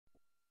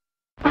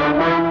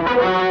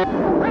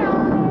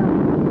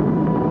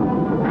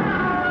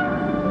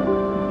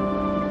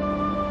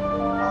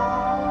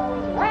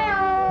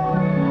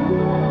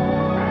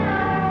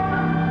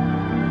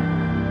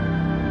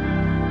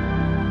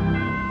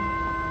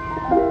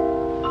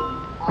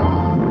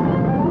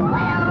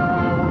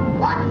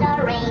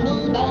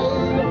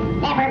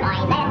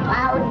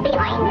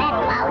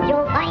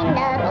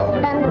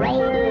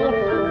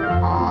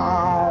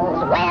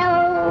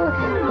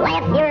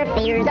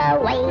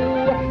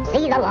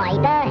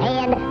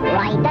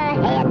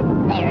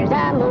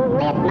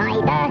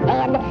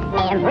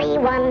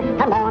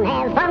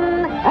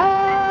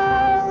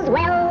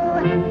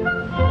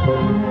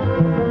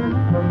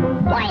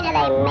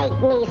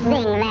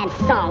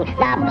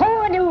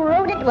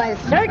That was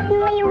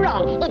certainly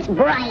wrong. It's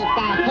bright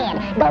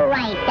ahead. Go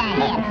right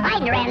ahead.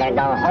 I'd rather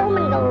go home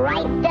and go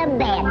right to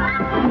bed.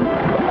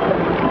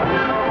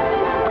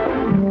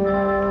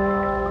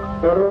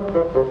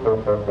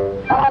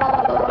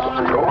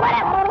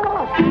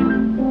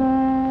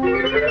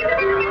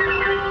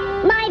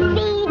 My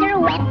feet are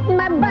wet,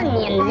 my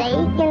bunions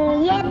ache,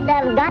 and yet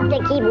I've got to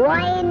keep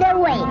wide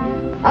awake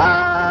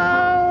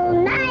all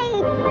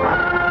night.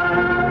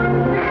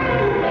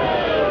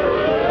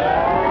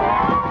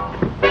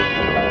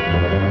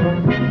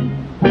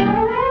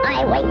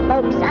 I wake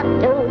folks up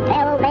to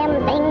tell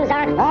them things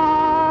are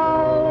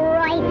all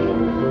right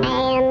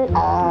and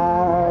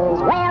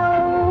all's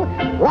well.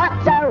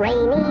 What's a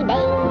rainy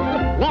day?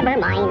 Never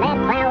mind that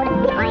cloud.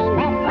 Behind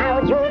that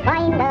cloud you'll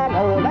find a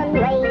golden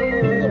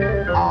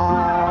ray.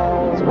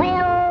 All's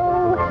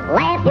well.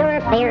 Laugh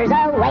your fears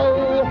away.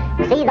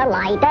 See the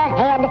light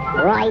ahead,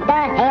 right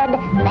ahead.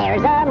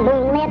 There's a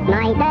moonlit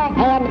night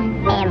ahead.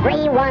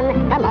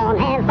 Everyone, come on,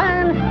 have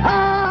fun.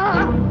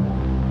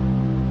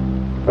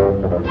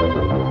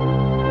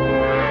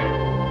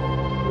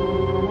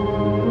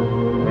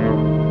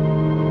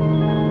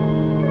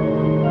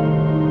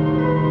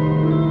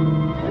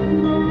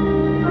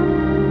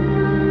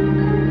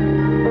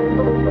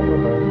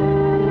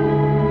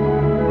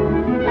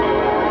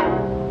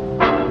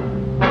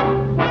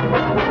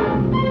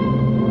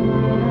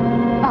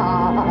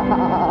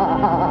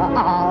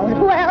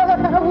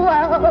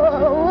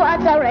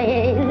 What's a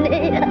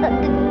rainy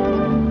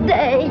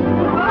day?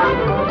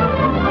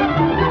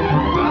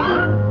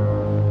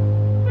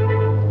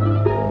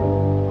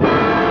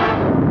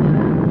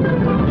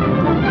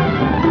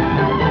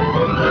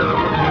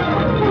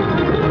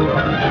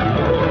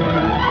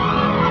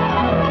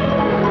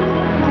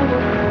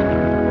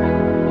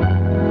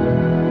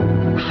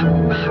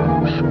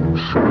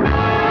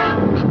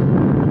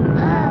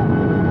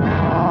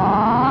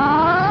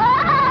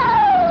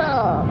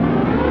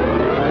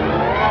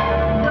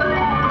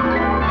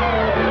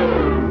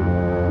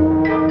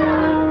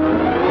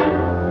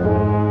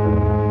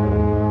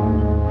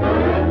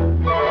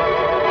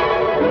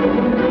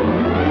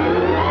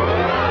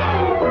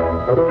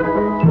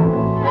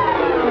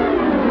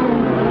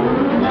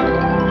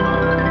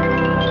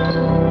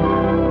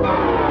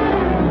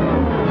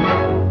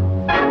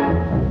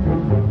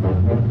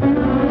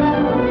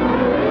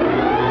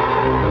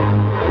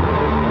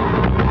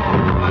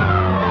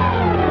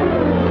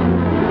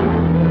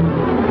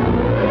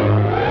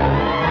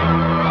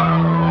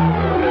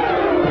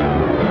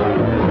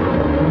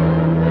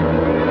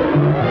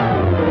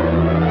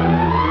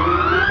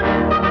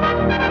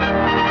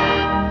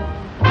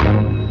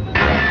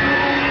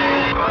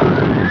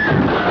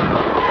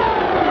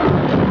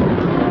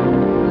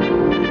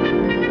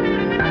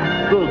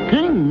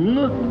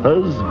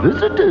 Has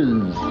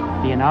visitors.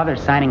 Do you know they're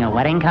signing a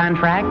wedding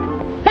contract?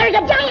 There's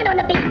a giant on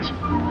the beach.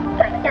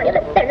 There's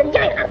a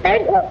giant out there.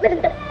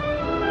 Listen to...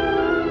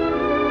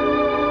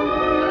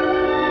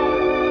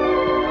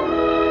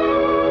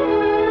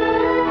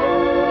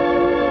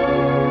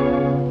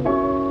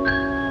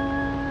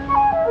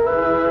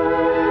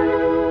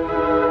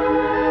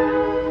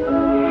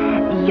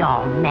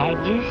 Your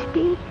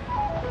Majesty?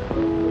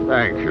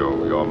 Thank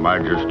you, Your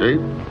Majesty.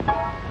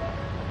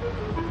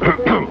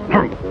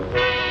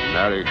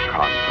 Marriage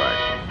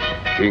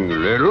contract. King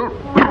Little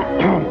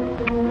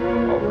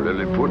of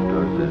Lilliput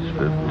does this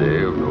 5th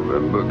day of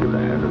November give the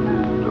hand of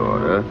his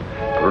daughter,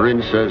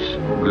 Princess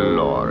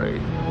Glory,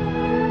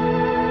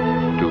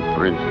 to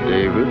Prince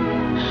David,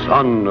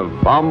 son of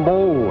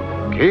Bombo,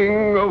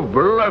 King of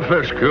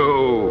Blefuscu.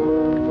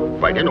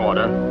 Right in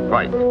order.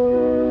 Right.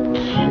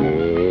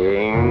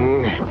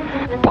 King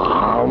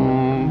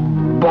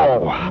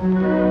Bombo.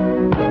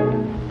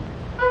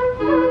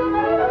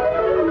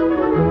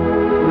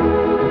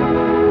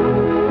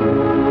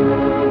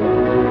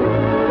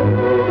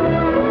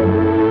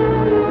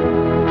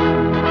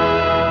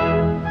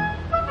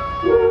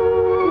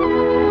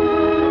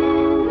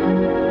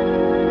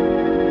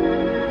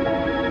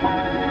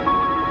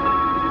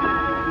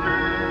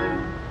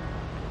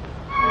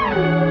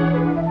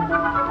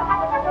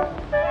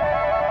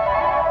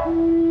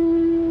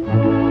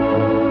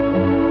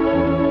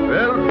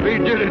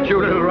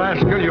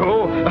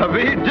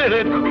 We did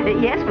it.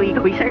 Yes, we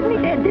certainly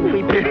did, didn't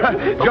we?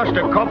 Just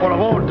a couple of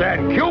old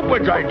Dan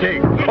Cupids, I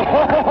think.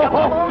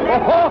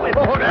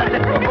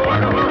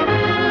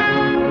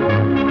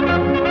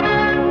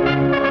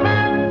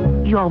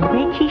 Your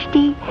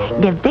Majesty,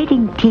 the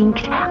wedding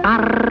things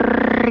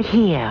are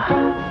here.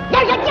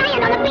 There's a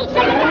giant on the beach.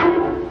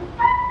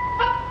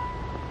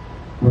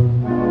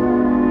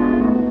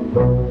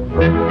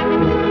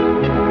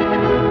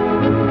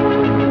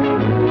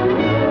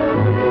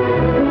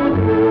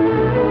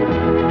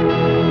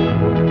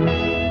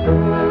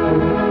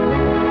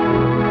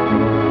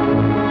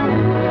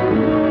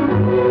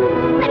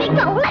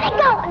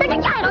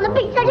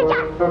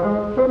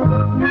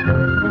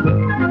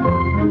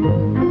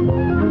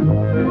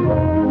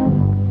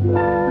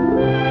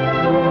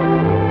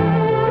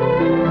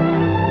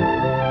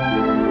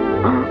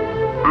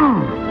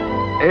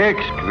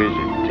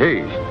 Exquisite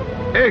taste.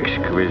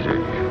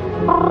 Exquisite.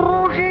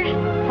 Roses,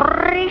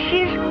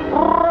 Frisches,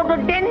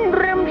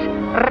 Rhododendrons,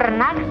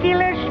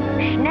 Ranunculus,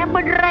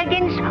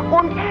 Snapdragons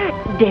und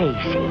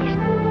Daisies.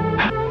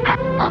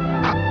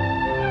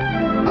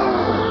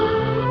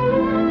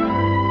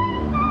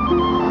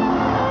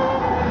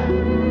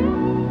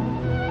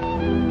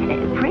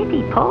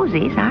 Pretty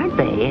posies, aren't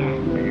they?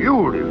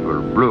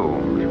 Beautiful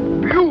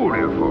blooms.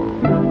 Beautiful.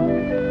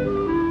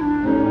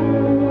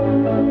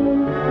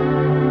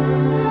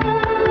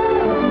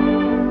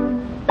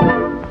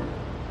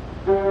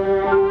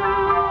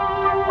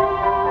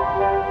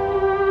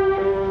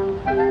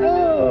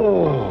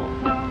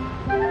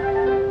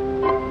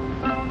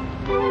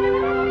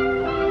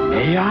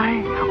 May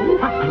I? Oh,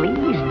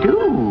 please do.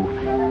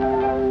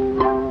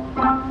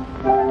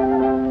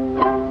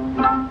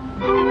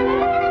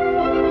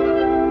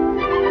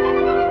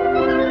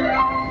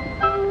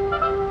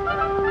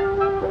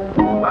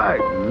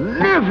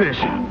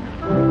 Magnificent.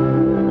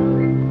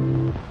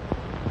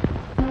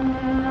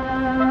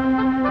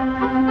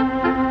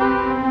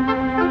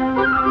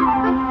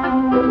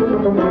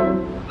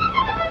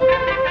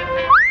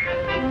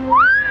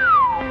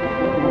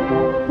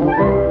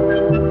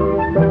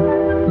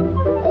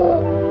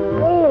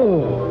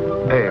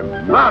 A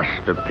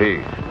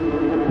masterpiece.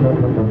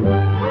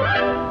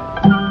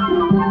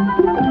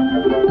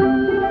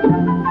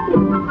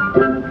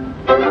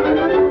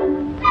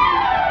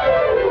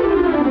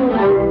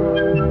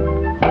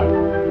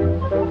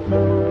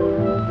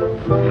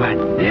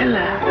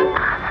 Vanilla.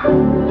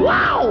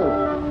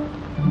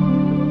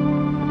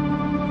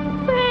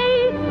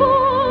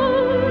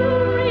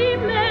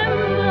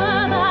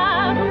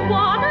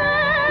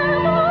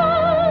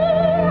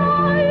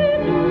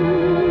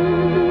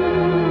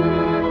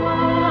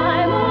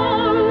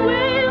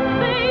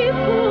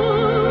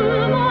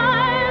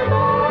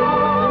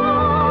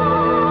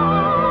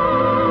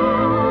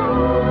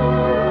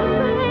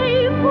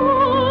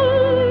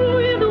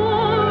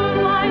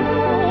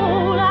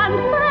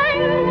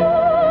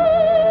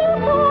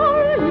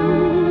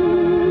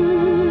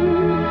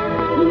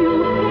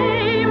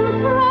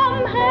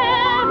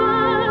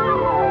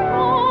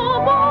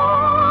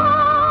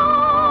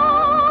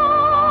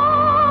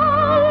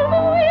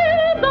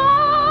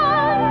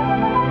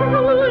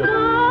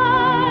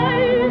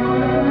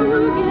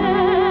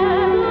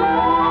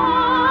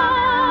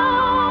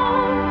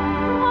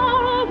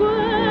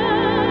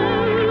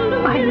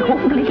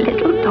 Only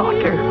little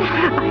daughter.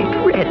 I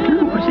dread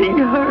losing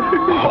her.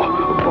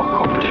 Oh, buck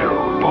up there,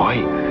 old boy.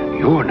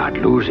 You're not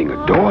losing a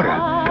daughter.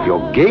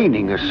 You're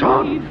gaining a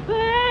son.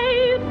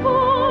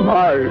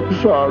 My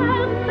son,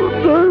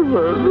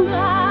 David.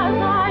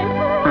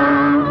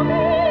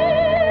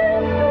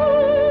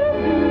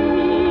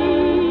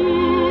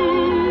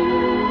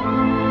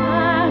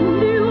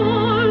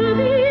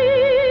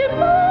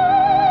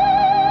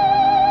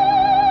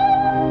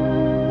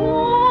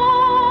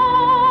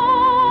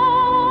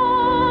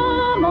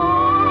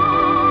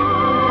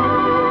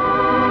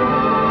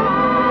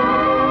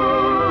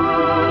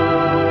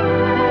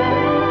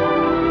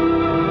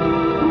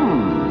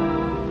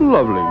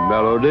 Lovely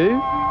melody.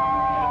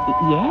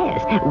 Yes,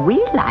 we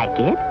like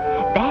it.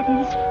 That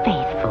is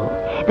Faithful,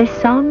 the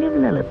song of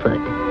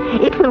Lilliput.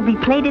 It will be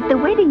played at the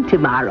wedding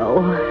tomorrow.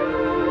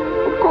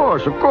 Of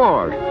course, of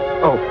course.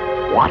 Oh,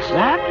 what's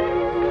that?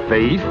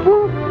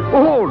 Faithful?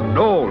 Oh,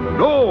 no,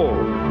 no.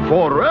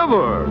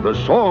 Forever, the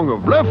song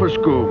of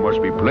Blefuscu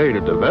must be played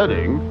at the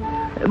wedding.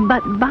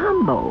 But,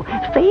 Bombo,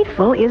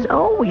 Faithful is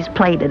always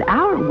played at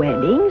our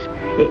weddings.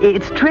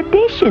 It's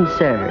tradition,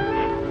 sir.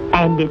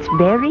 And it's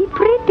very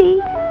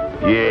pretty.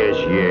 Yes,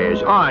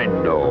 yes, I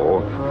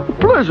know.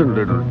 Pleasant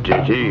little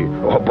ditty,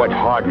 but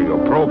hardly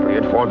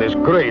appropriate for this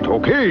great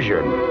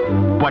occasion.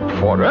 But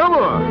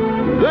forever,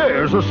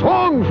 there's a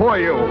song for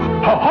you.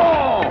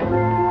 Ha-ha!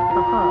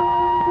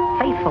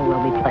 Faithful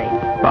will be played.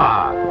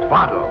 Ah,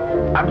 twaddle.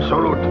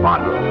 Absolute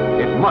twaddle.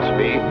 It must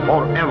be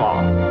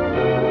forever.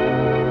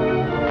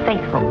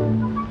 Faithful.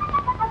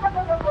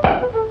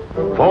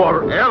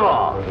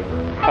 Forever.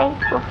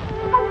 Faithful.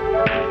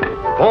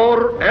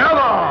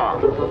 Forever.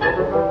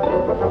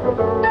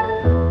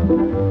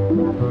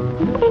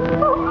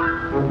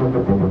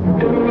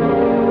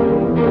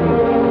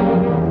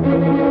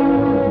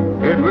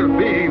 It will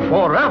be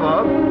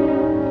forever,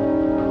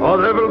 or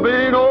there will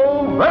be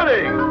no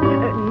wedding.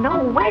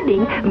 No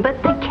wedding,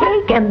 but the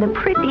cake and the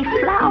pretty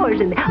flowers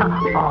and...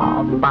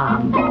 Oh,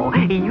 Bombo,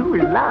 you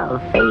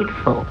love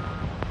Faithful.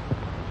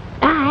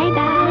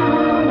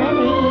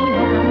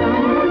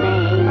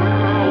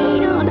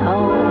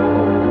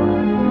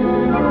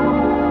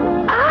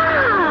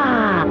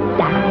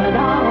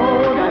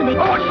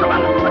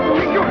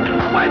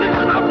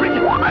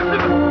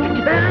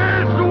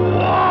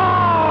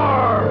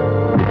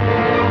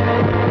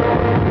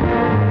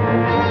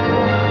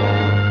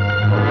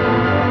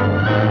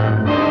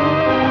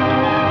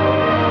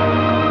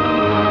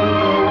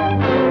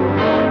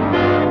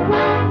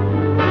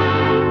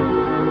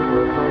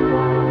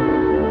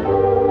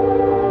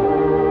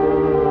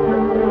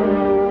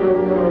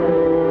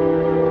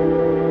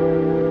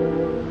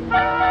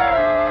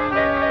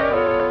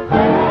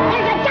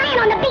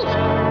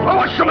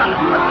 the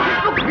matter?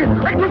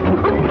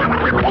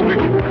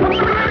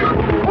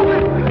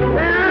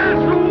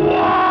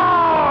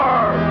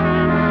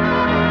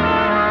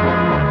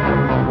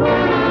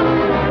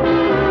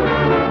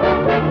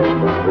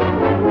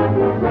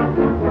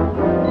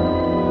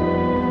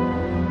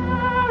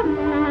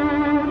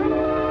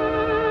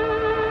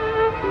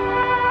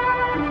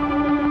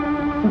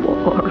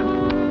 war!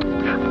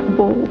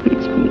 Oh,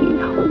 it's me.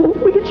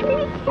 Oh, it's me.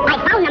 I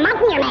found the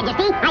mountain, Your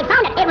Majesty. I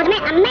found it. It was a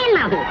man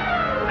mountain.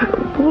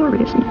 War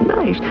isn't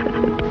nice.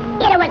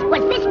 It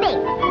was this big.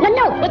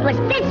 No, it was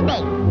this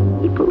big.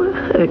 People are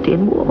hurt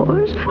in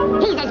wars.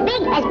 He's as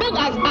big as...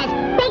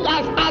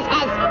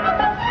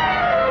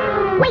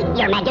 Wait,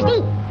 Your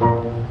Majesty.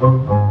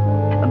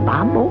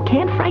 Bombo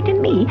can't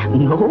frighten me.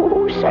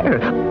 No, sir.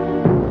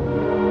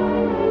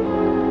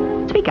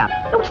 Speak up.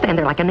 Don't stand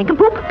there like a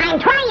nincompoop. I'm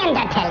trying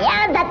to tell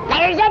you that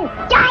there's a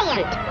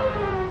giant.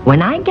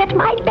 When I get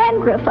my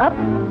dandruff up,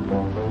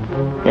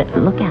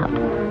 look out.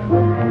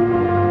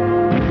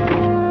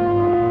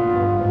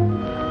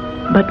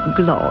 But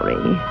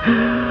Glory,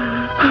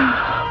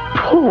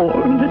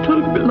 poor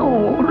little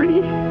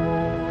Glory.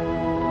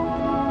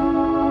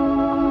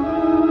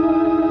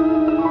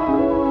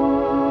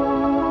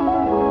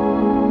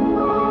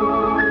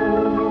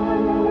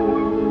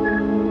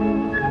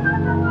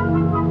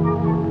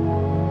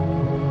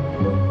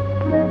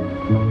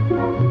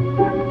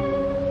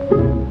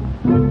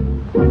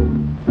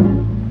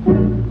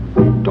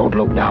 Don't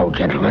look now,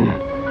 gentlemen,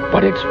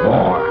 but it's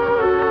war.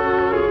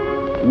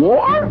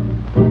 War?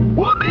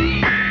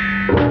 Whoopee!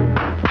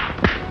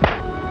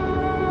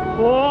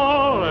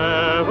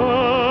 Forever,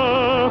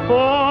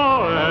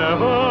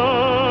 forever,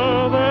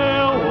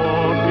 there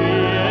won't be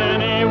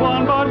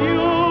anyone but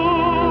you.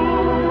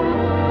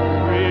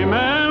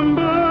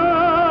 Remember,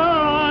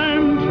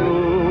 I'm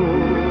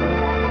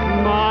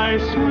true, my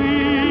sweet.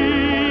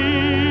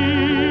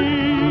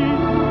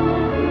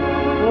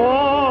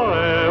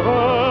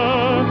 Forever,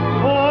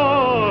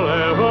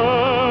 forever,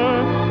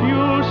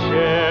 you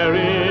share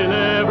in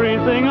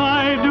everything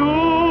I do.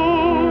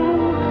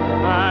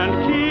 And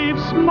keep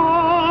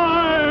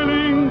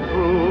smiling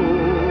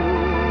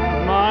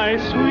through, my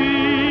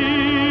sweet.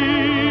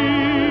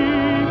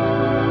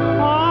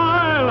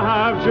 I'll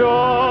have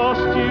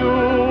just you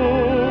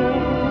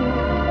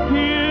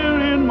here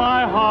in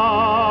my heart,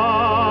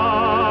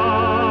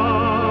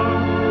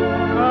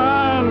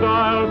 and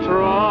I'll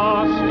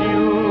trust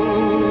you,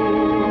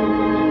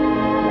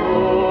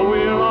 though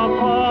we're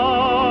apart.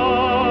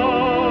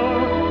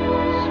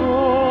 So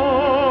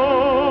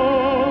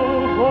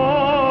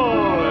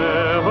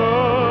forever,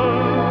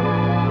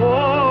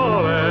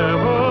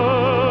 forever,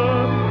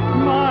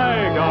 my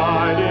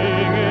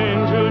guiding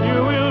angel you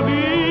will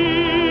be.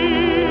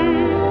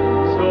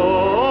 So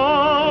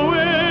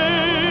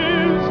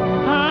always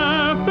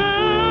have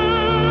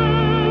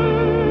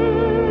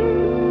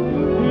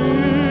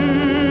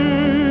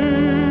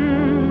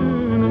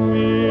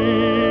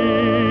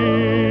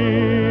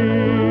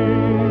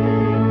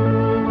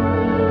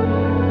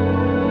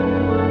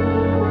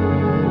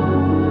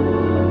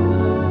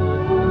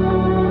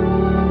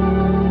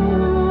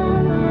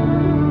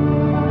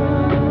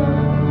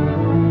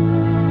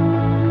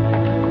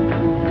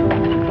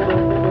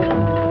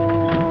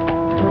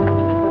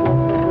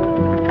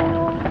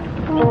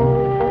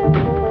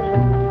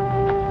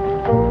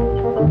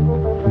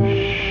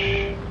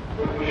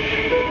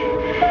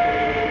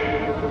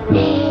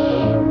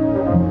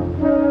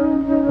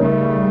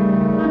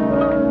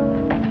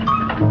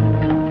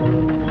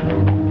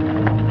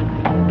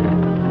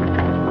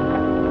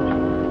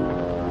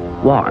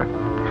War.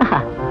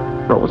 Haha.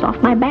 Rolls off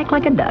my back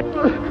like a duck.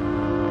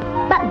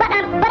 But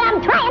I'm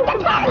trying to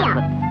tell you.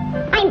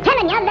 I'm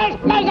telling you, there's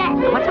a...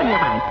 What's on your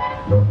mind?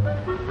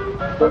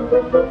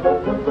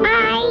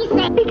 I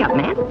said... Speak up,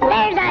 man.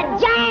 There's a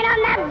giant on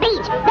the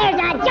beach. There's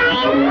a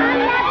giant on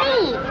the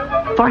beach.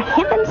 For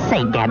heaven's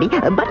sake, Gabby,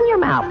 button your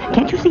mouth.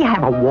 Can't you see I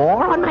have a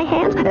war on my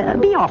hands?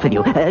 Be off with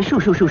you. Shoo,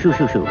 shoo, shoo, shoo,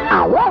 shoo, shoo.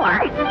 A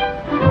war?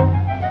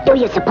 Do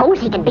you suppose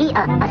he can be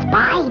a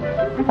spy?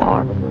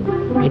 Or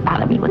they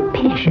bother me with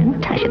passion.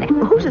 Tush it.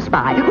 Who's a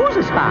spy? Who's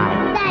a spy?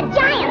 The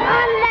giant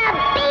on the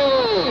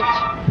beach.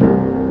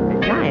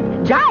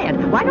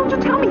 Giant? Why don't you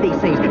tell me these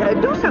things?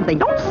 Do something.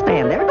 Don't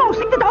stand there. Go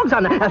stick the dogs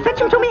on. Fetch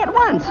him to me at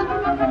once.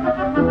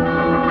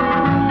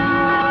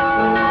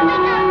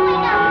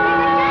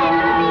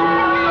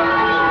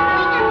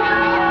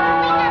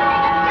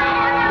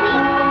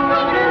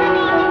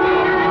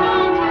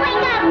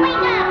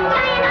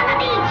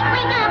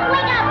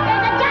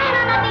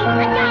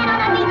 Wake up!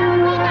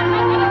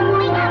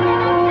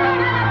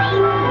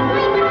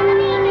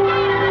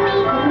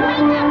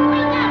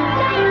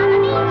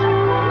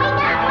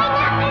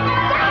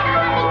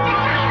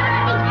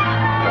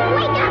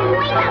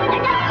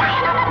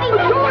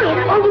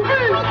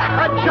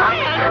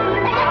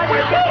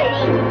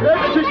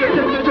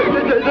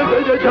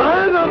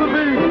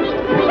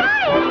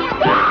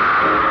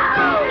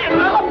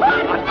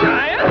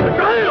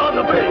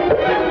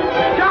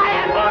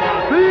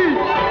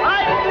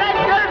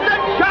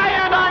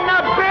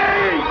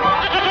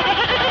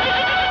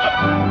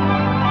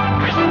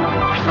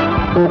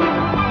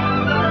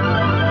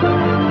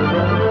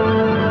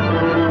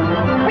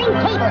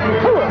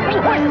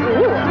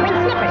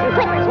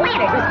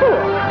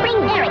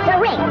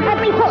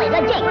 boys,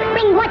 a jig,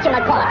 bring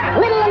whatchamacallit,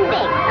 little and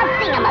big, a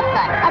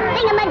thingamathud, a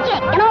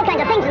thingamajig, and all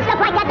kinds of things and stuff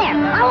like that there.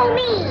 Follow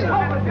me.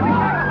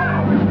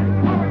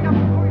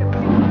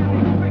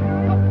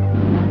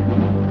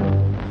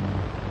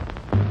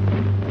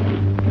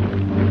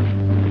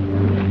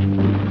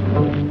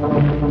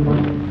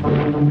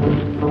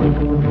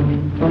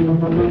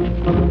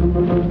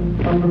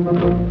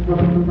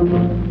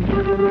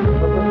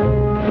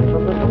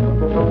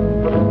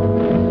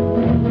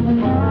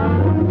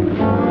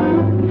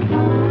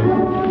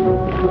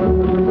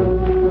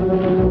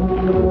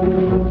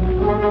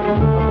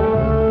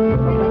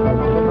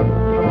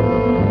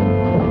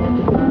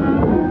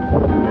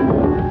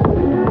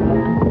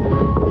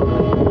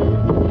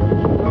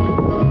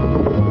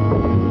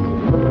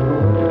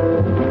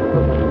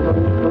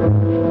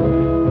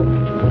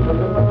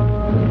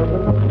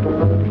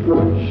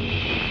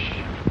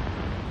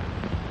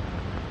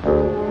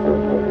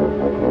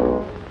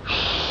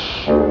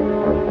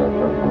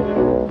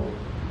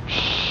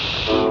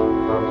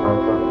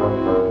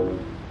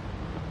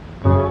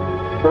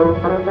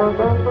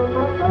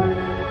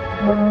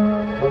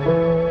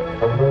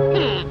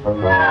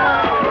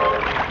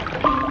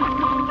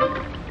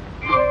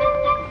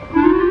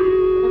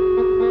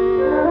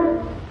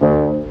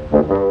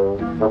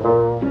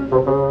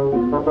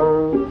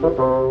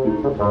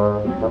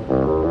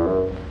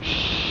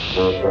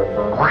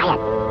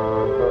 Quiet.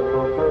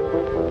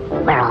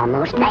 We're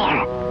almost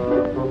there.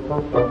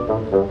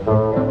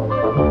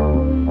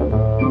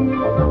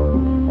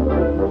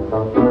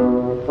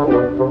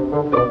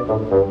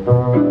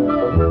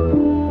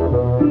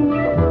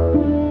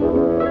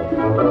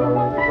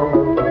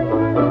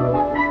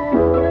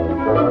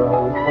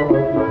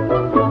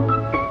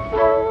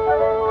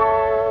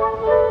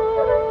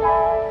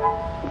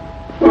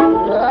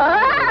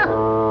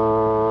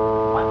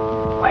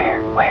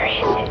 Where is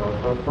it?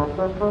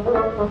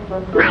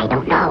 I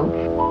don't know.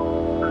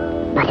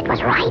 But it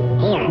was right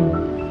here.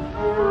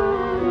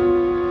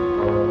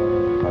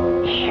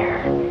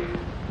 Here.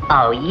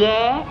 Oh,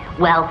 yeah?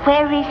 Well,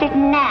 where is it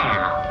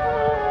now?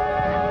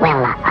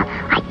 Well,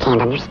 I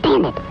can't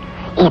understand it.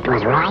 It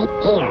was right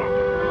here.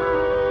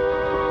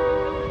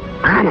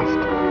 Honest.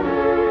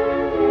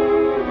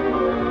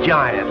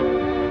 Giant.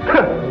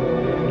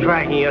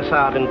 Dragging us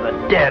out in the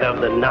dead of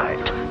the night.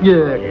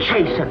 Yeah,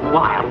 chasing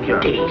wild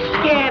geese.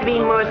 Scabby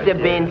must have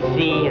been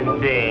seeing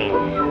things.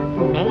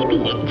 Maybe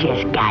it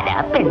just got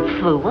up and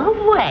flew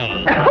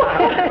away.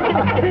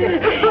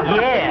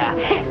 Yeah,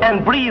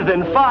 and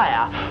breathing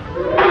fire.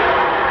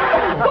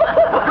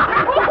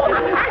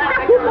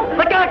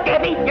 Look out,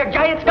 Debbie! Your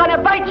giant's gonna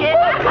bite you!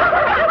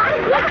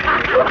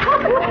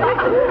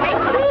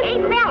 Hey,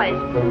 fellas,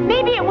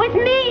 maybe it was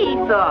me,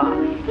 Thor.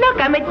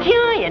 Look, I'm a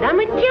giant.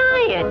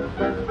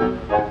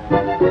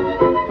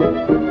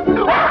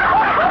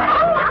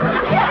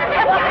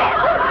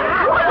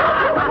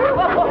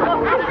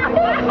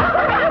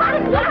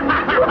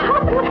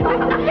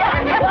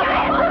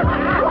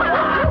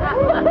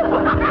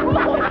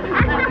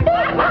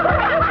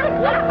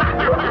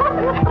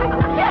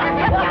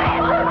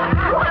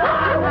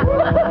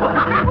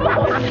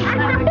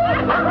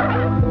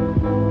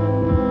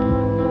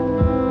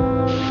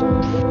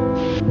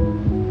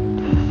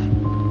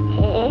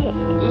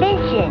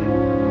 Listen.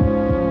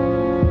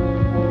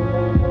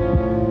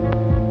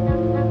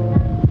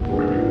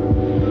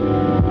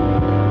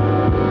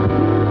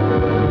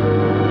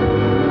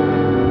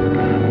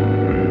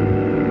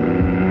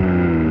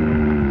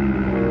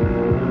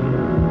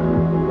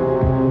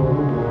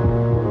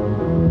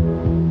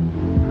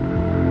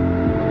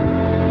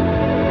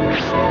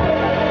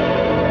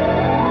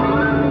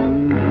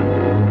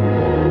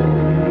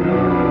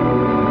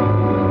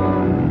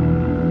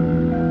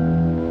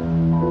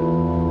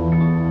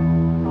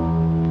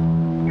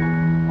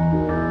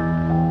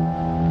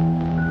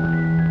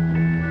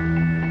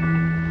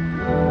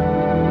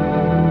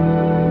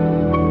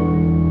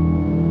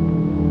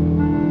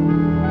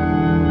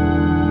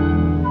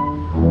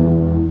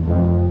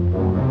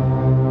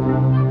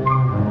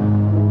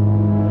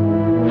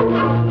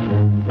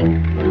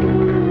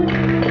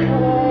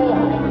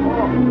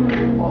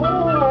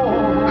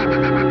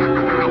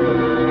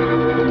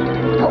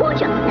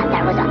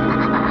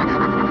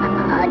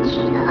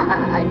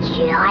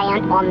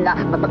 Giant on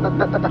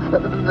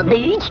the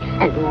beach,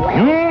 and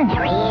well,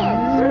 there he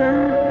is.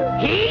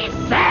 He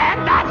said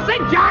that's the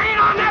giant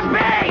on the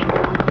beach!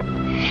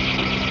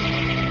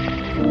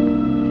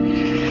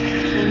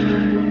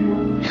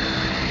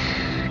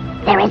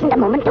 There isn't a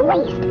moment to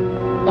waste.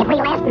 Every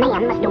last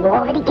man must do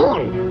all that he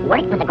can,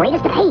 work with the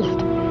greatest of haste.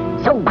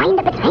 So bind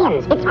up its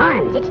hands, its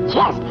arms, its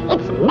chest,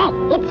 its neck,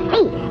 its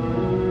feet,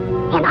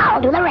 and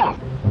I'll do the rest.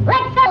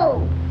 Let's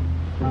go!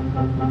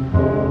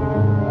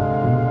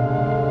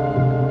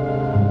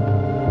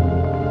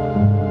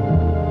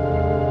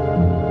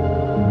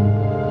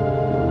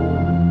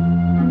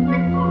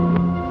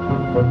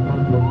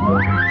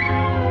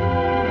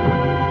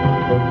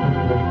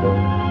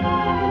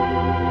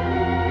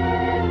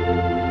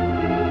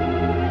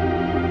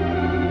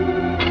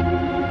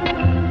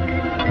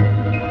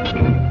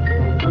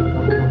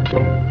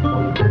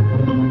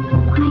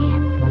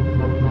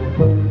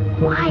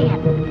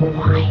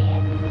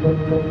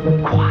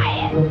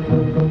 Quiet.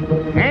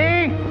 Eh?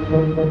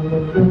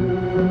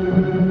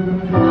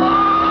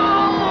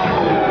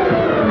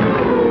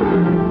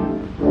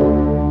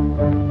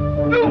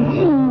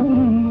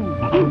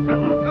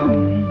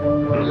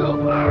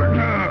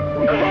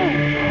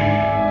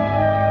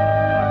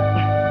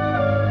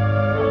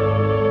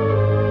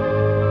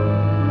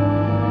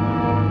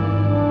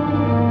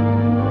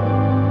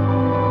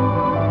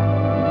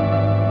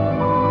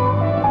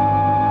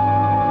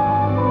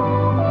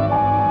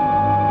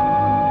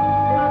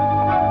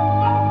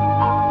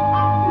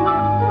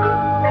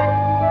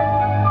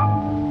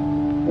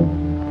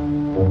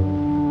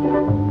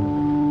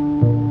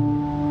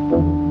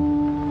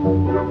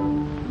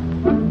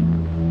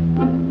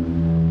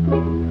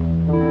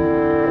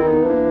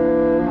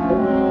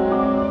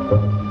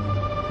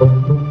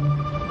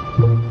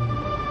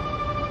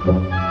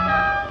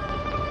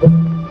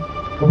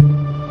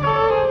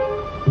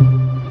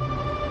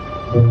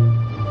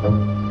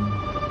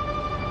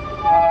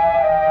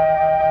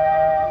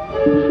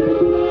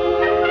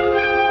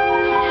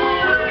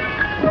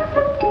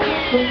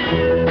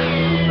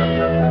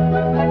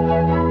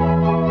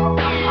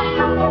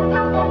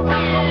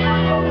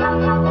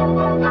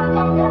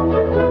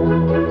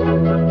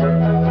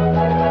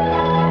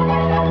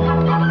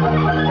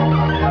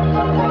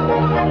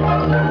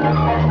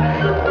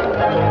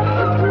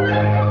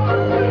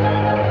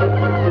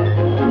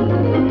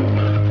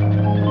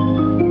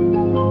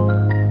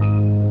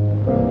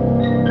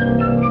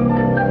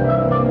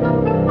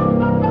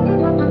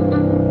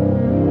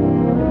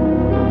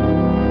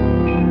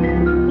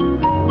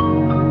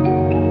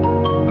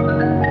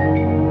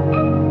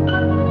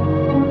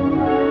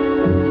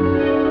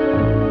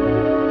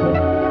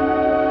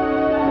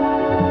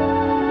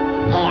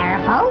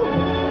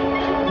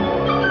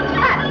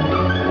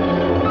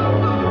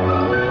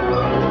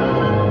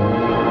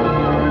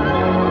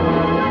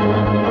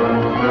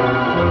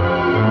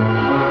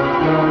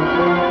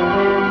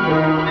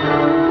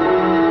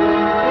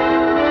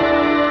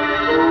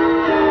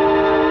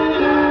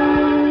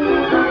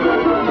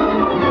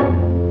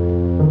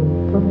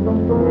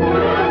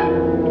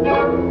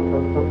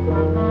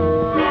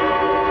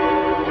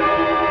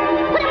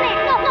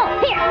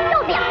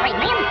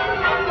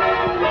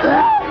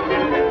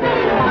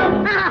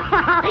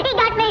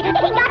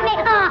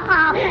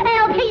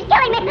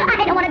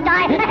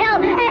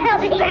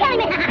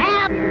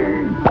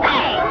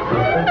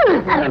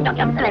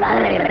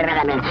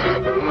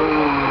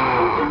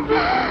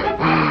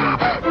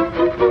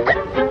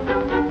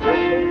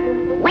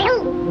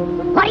 Well,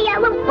 what are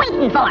you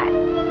waiting for?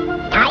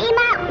 Time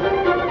out.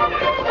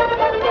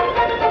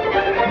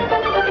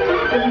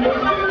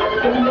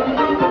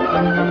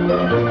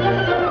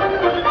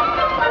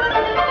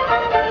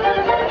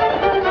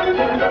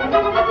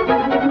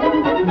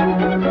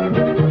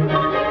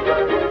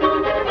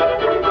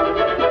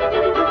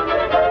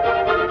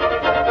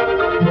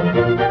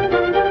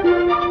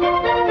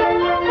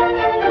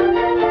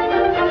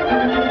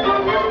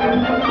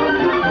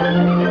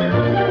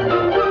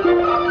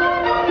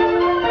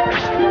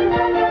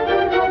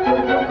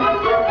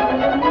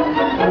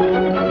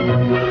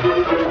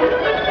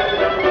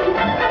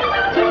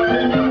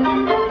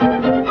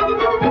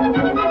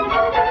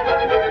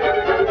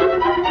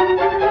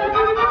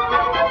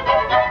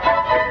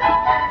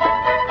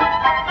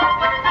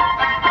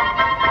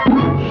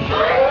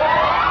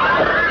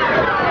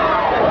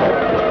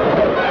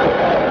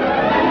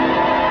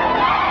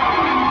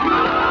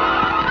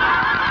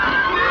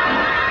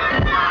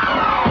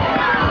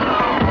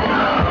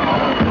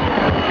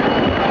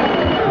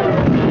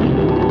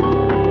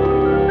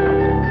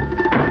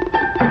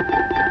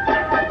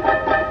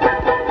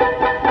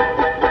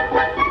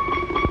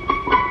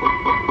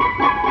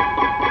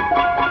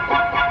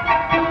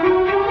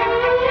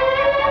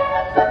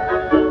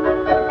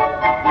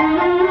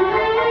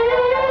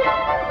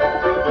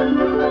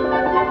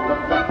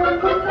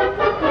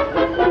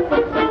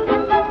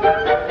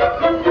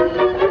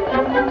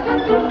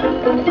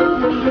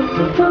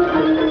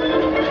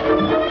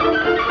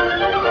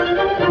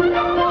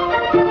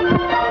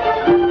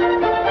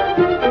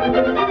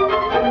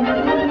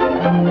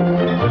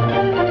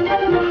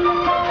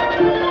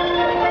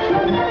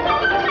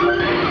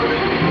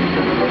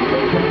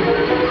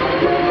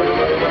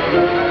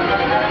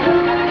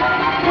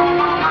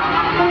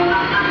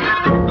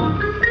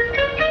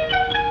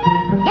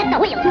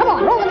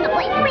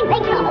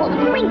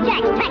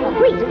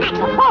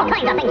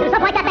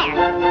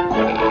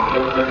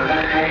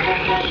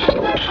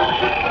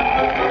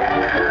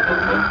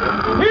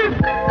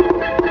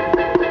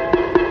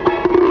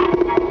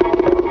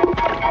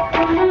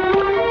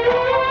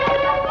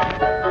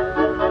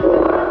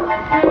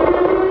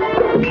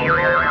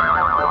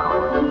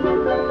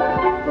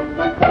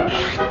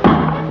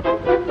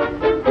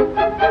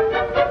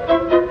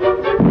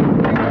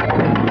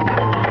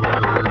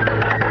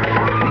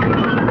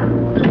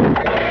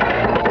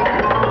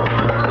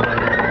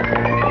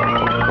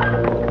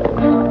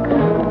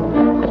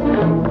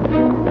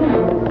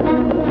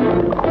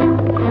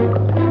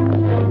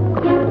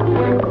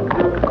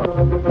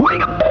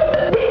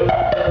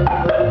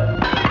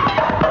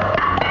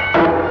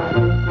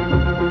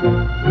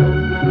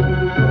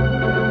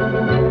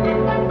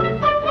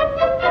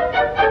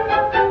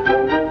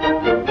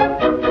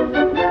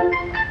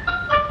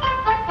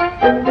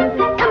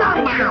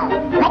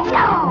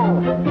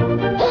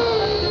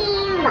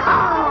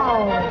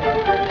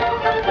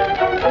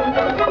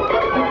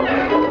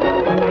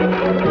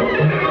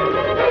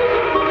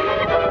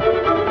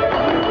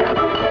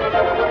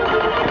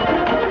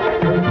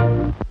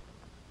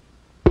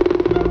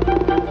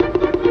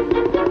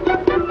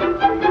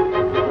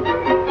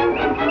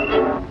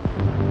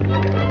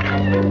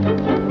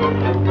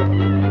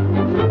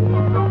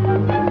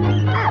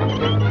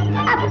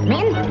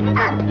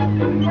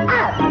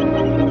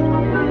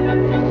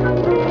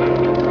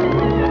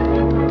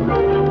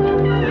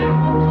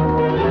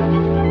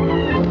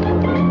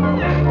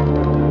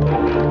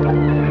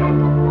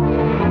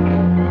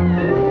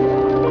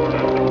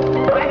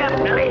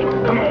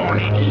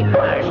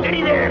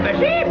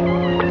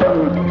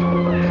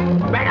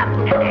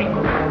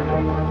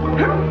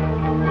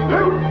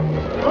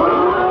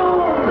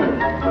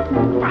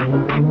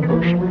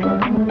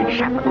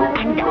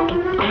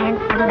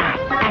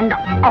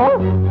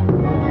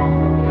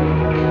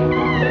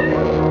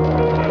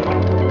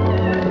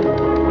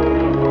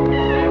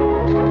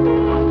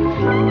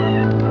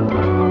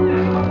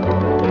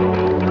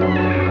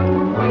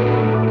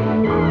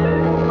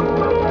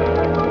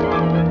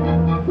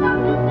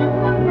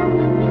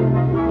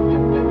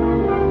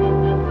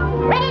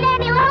 Ready,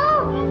 Daddy Lou?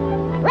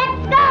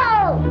 Let's go!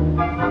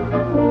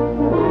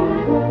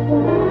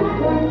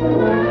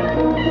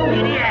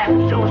 Giddy up,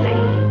 Susie.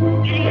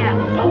 Giddy up.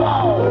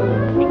 Whoa.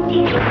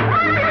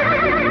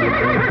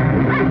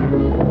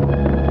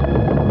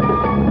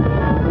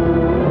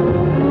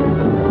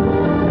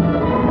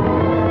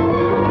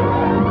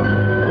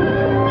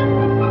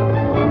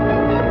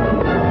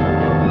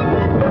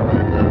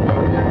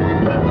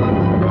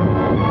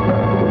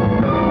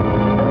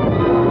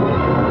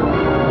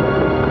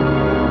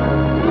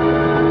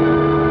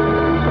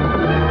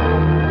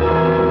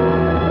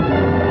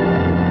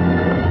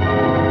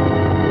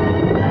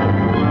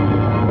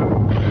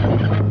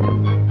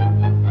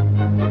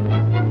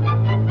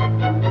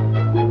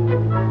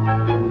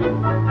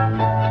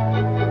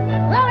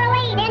 Lower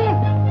leading.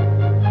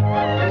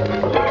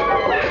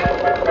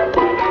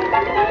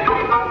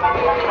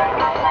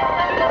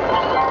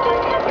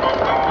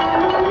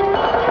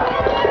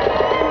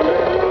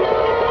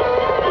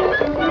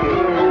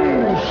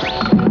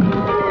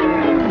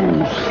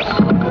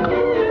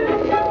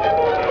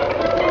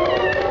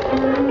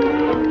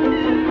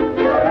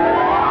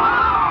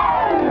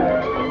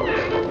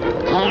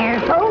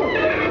 Careful.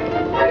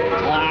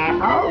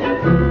 Careful.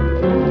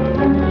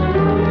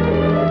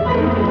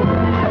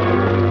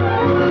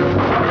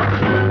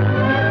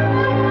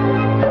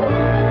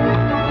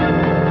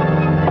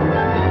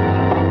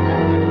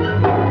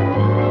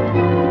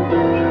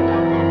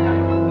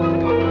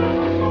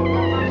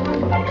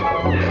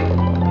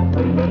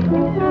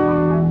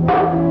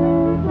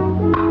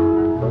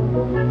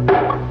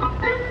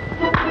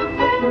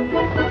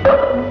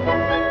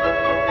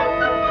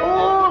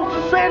 All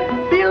set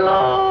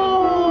below.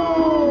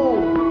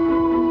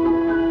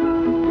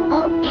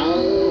 Okay,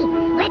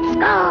 let's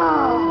go.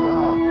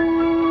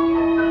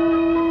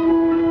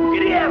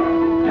 Giddy up.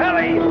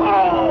 Hurry. Ho.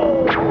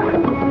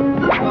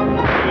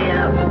 Giddy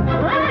up.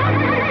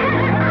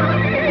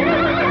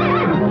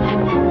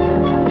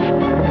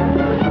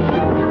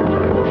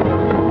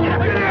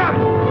 Giddy up.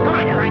 Come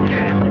on, right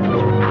there.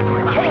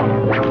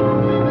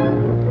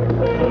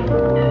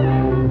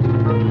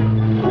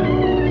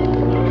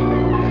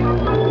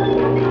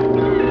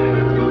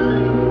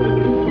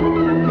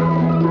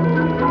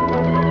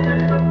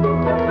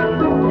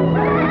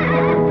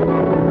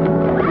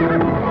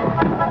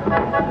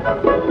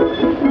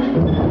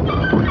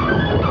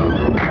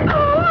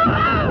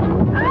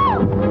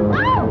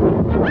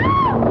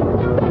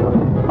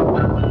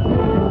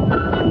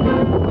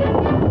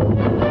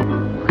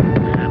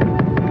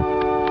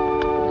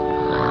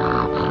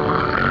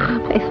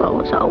 Faithful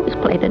was always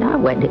played at our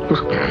weddings.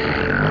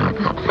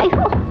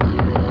 Faithful.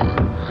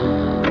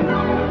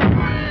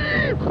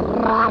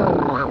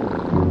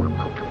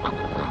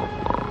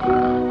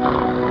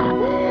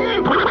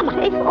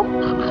 Faithful.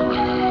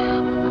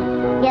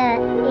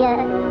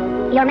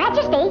 Your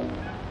Majesty,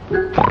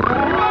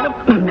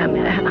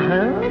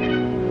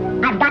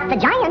 I've got the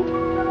giant.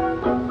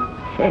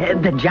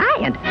 The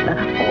giant?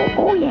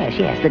 Oh,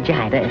 yes, the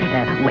giant.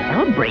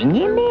 Well, bring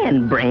him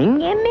in.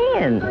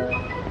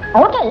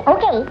 Okay.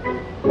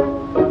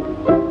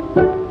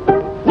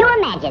 Your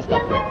Majesty,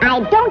 I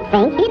don't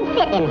think he'd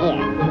fit in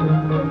here.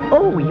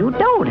 Oh, you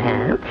don't,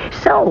 huh?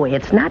 So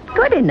it's not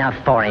good enough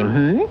for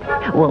him,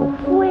 Well,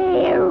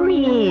 where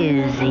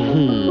is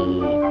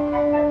he?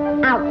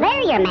 Out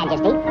there, Your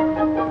Majesty.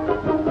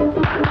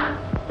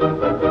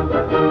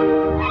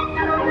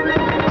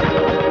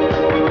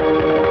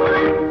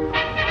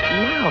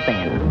 Now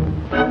then.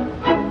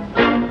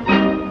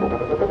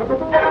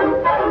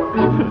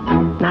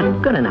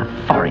 Not good enough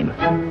for him.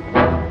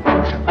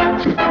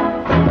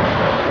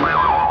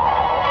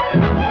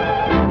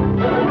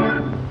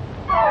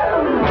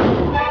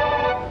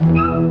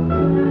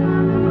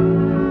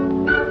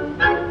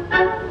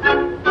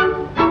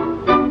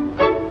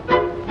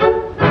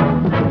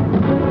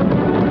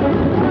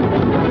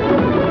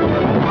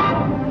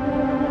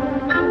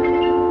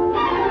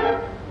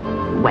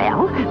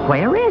 Well,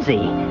 where is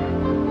he?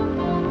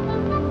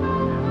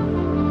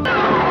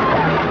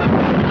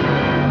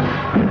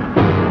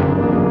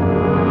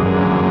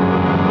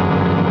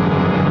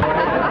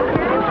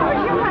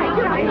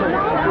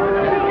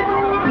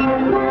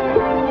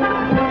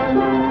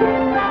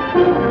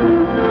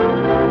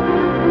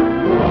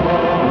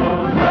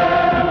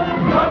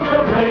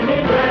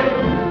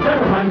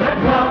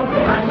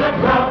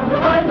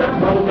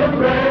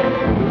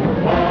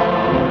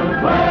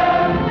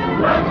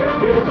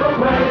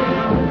 Away,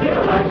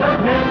 feel like a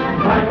hen,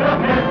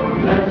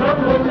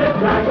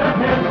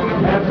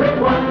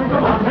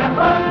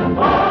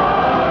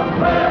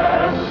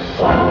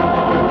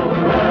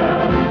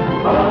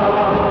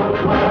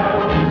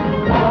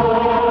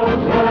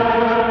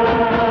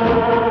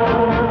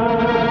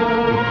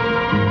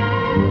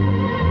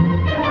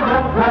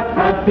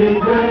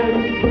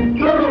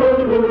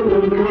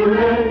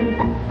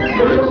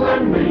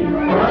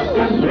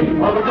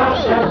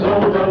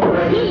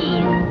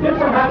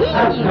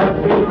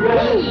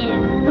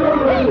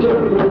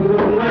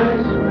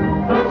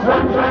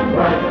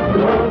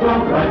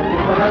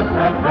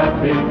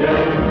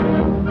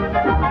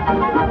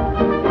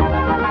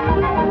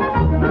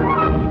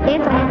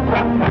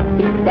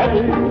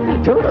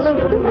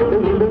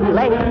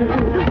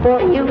 for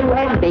you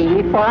and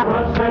me, for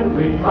us and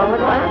me, all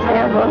of us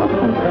ever.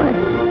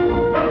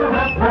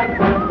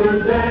 Happy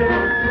day.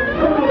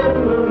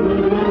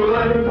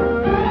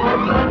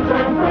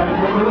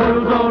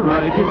 All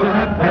right, it's a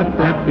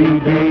happy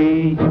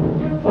day.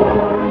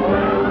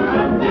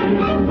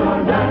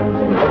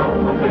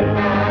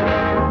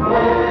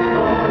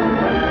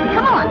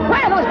 Come on,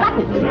 where are those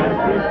buttons?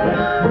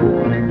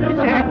 It's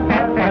a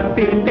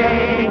happy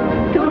day.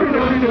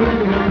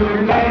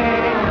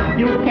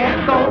 You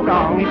can't go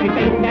wrong if you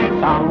sing that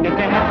song. It's a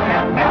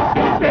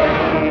happy day.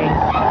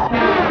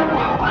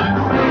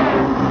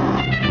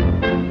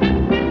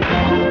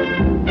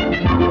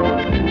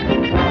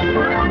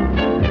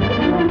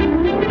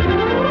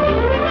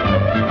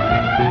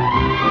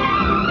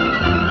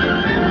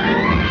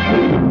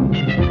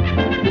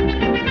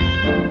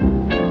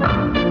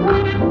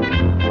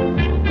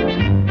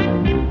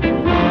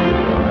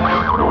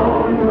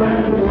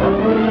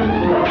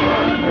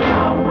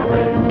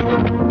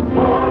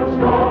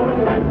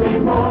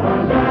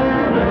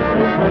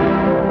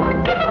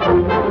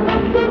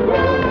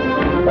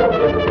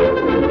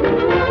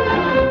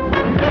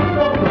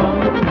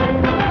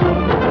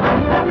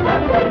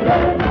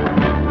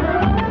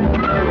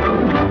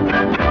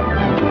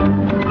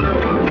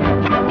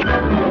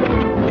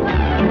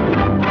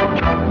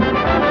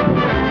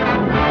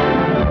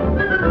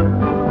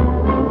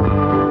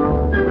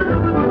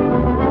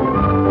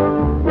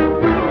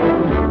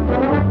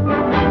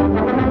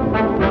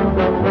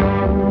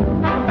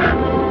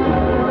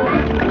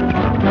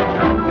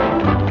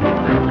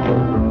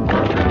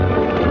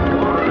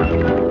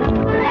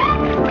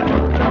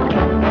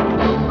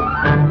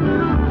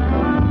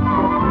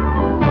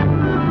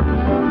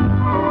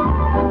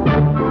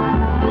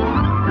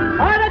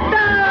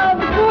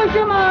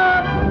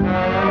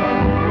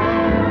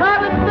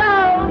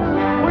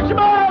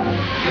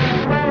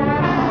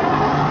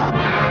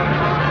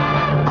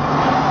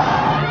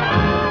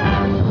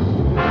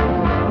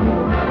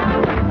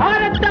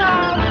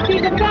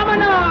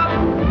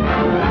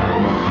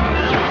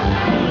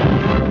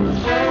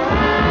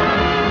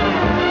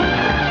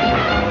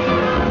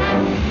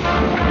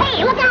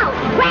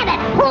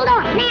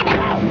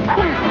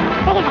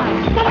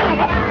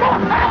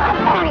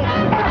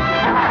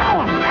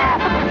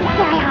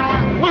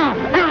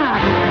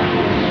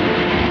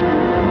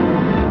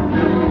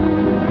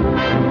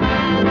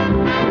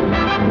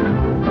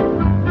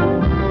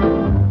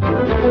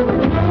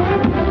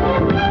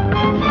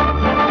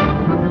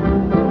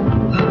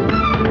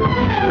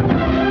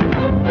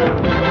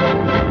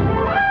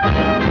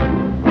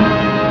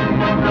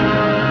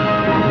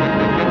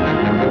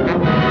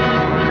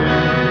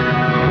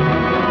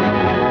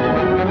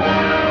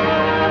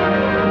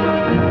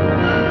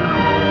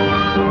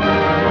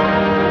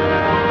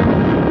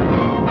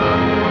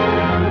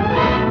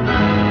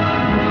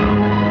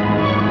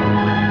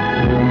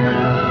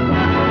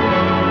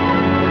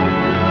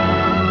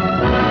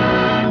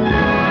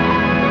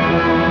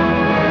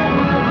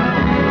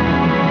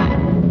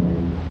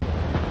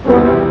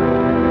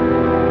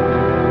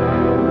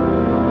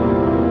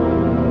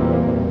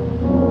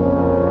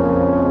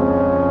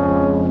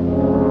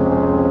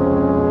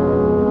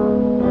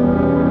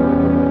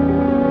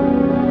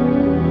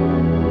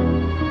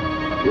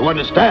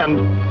 Understand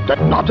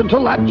that not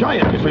until that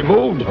giant is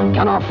removed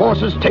can our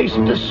forces taste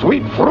the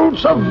sweet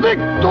fruits of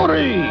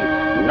victory.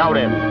 Now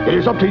then, it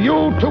is up to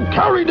you to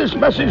carry this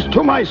message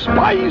to my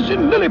spies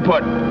in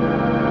Lilliput.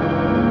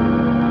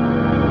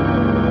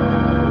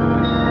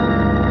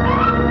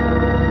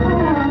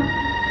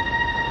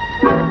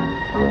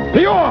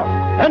 Be off,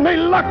 and may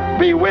luck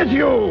be with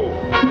you.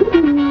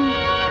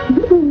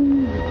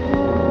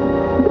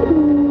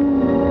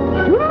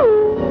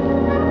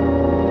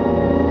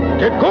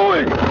 Get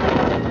going.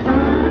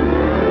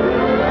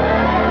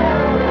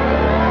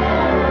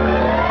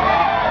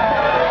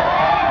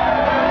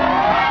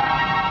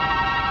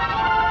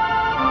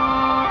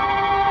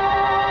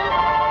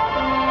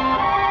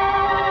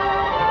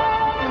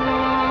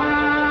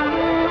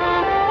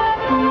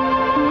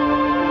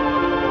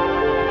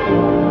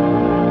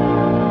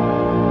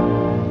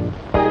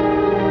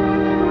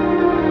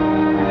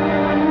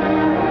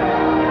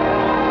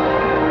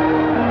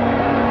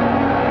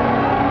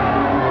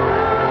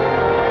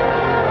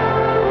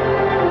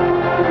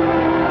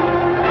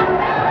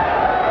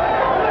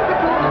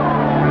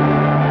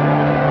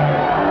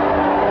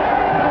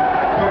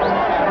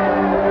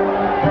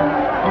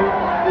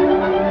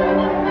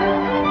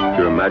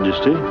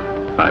 Majesty,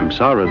 I'm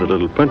sorry the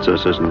little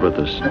princess isn't with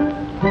us.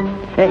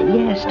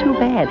 Yes, too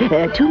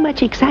bad. Too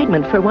much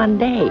excitement for one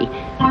day.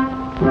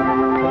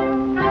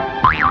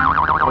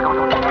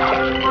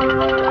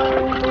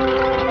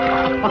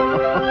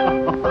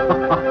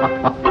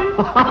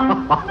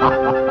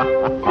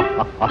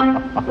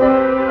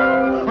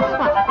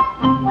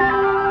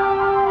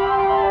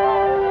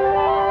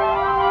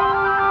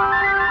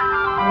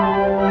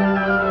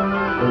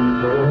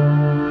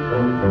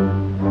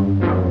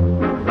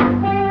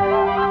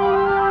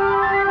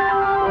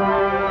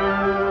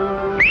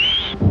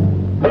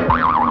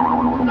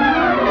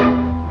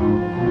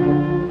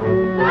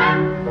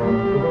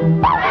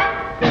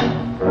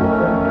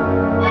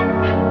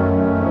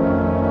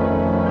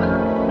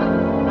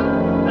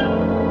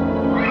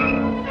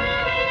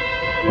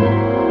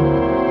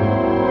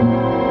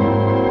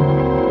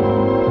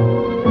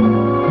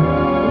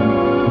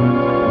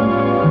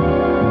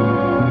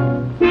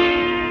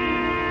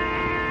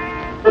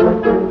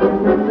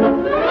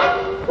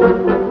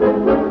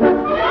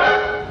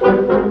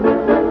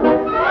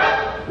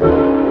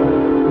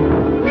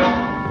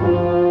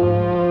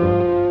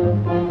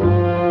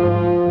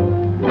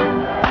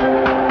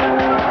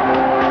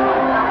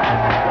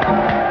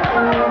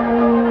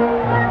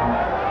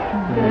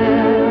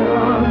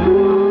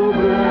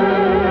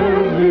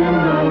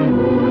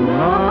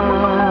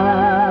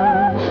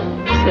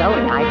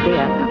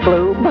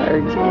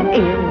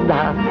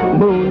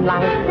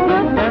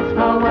 night. That's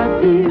how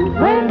I feel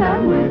when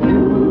I'm with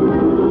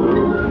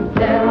you.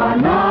 There are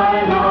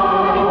night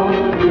owls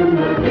in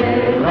the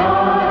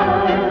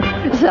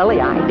daylight. Silly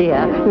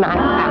idea, night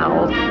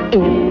owls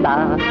in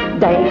the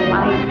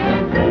daylight.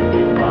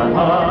 My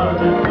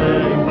heart is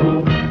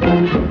saying,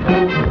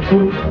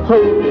 Who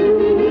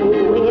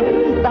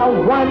is the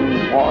one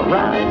for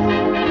us?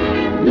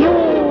 You!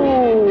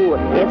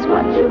 It's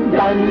what you've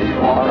done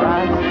for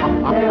us.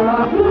 there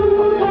are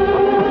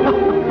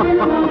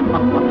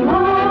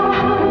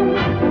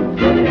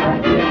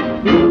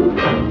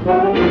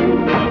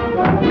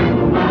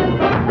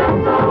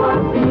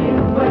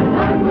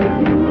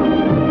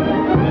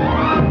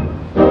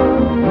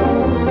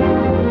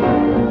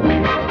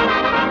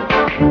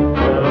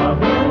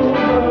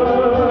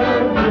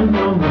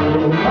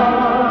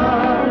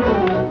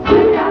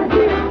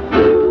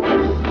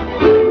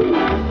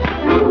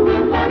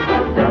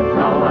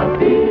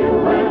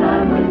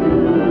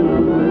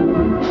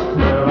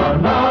There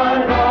are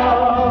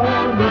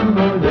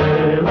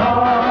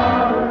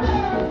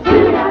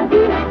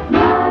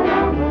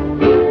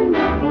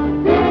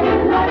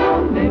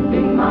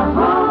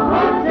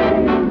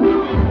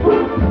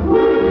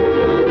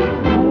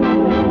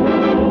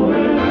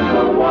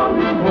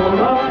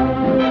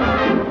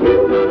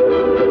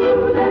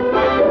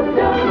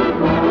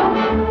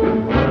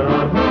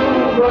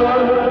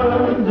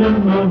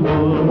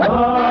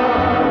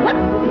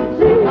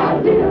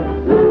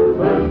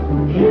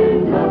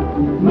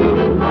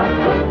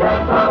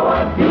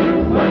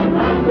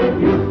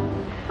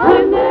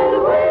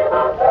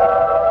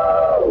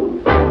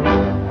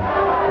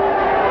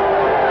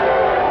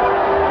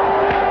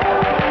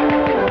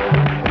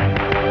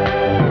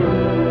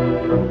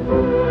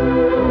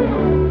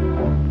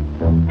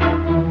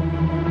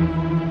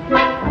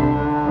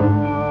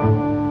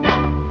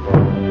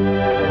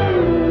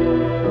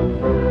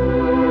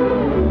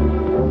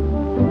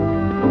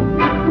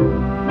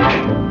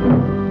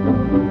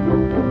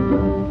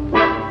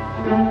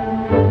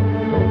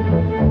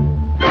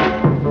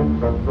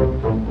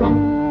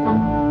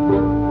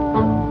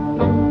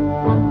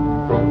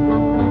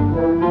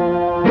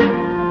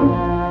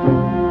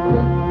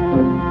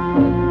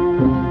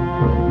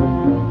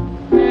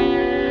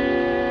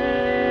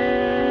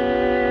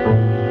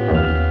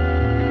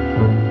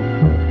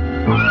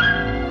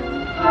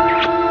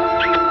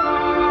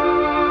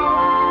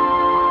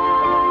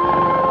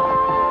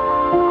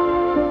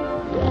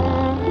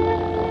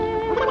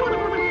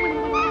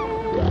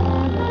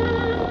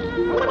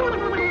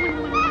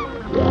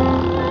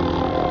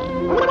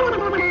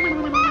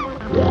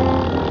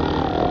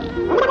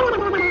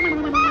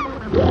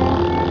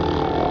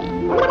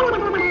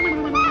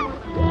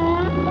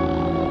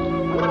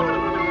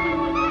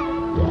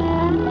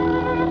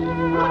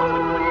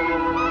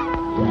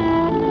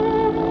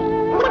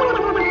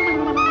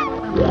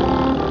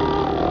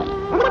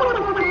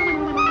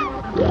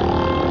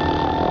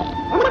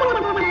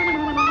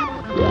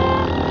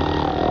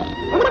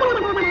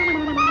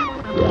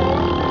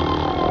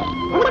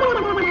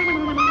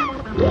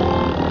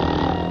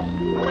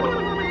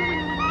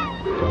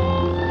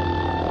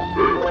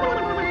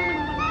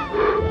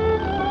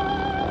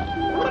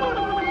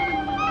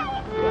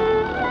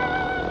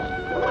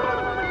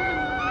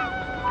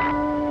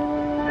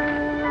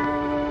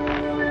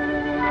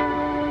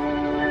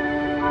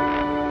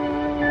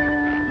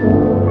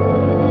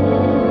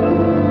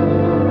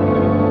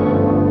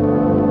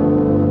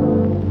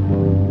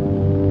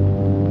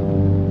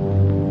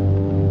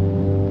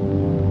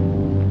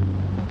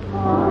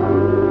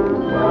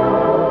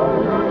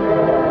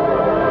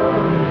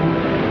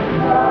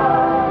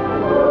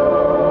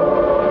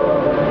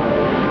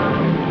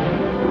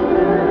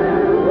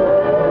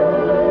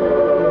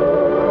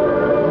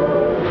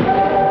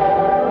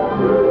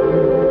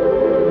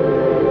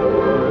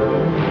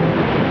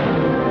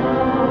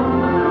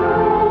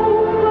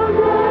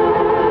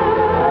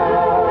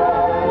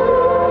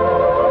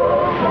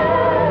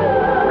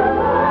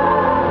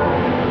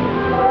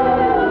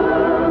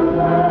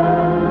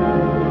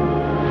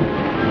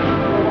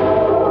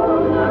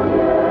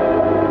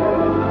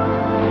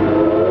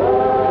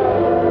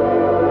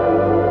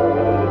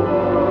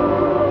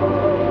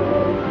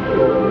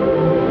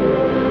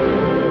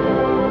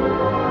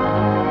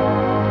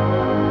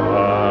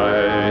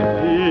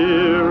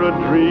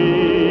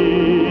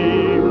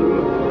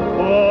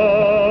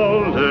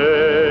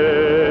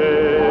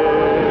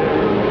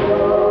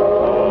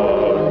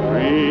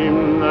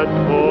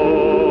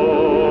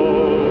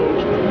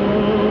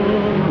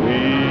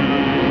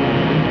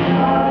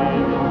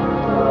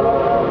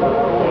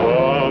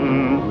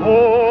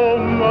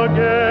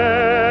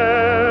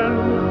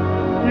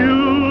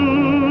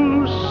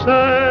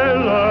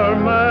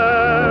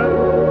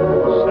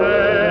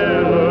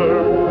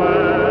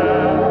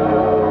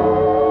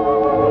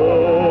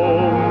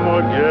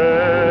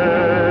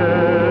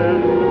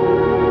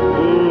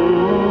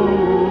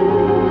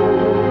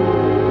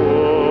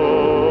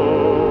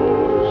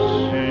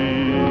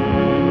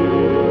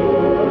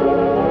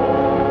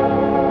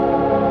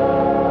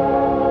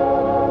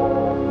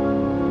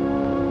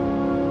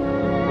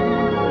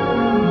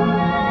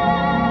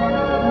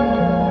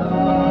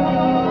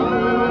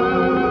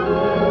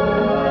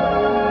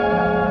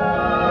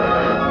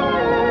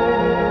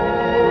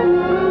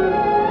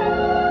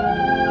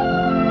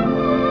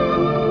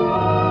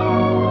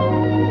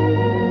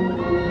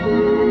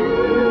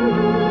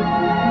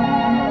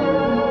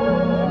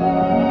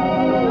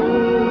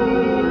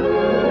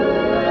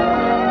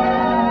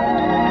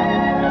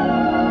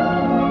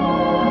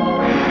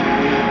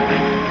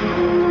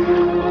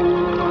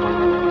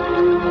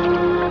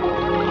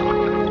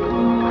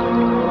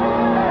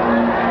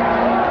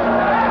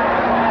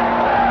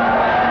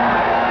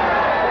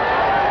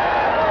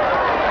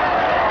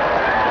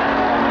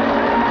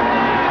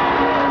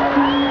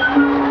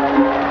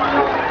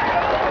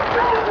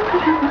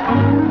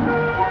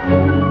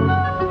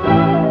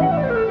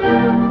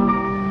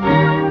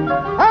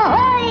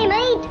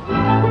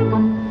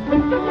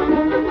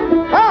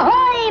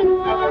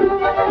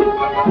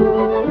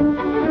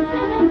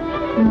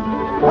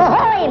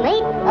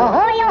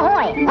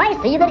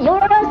see that you're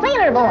a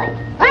sailor boy.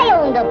 I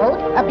owned a boat,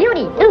 a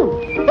beauty too,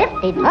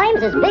 50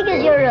 times as big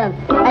as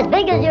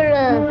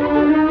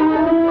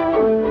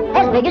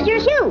your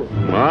shoe.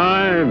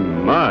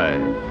 My.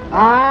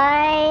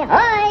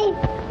 I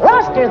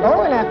lost her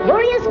though in a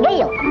furious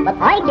gale, but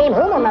I came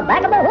home on the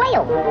back of a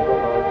whale.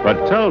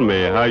 But tell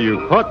me how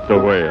you caught the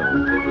whale.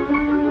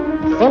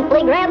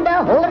 Simply grabbed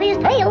a hold of his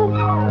tail.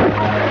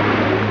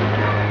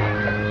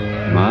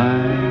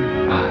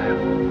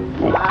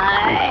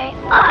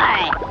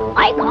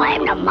 I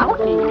climbed a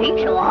mountain peak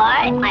so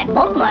high, I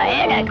bumped my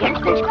head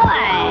against the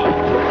sky.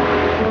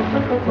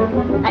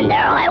 And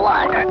there I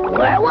was.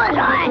 Where was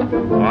I?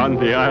 On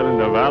the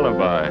island of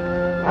Alibi.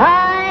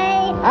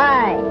 I.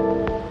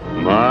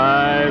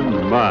 My.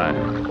 I.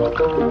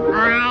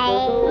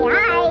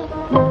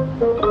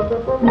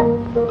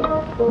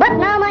 But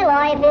now my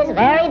life is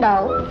very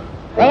dull.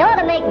 They ought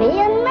to make me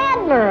an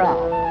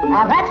admiral.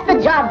 Now that's the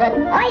job that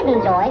I'd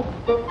enjoy.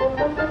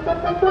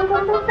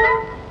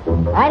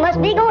 I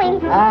must be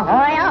going.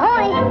 Ahoy,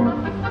 ahoy.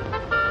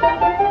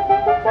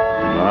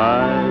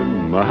 My.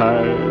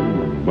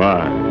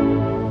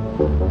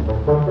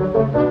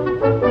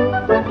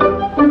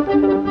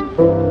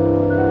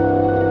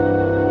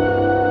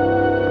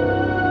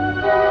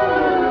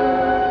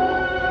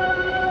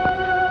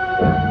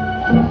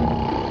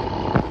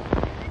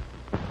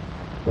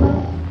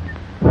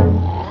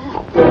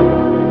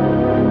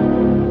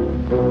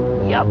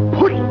 You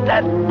put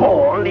that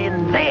ball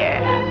in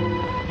there,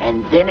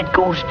 and then it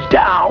goes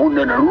down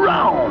and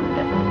around.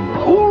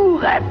 Pull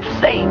that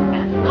thing.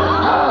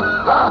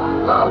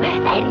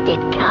 And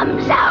it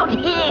comes out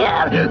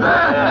here.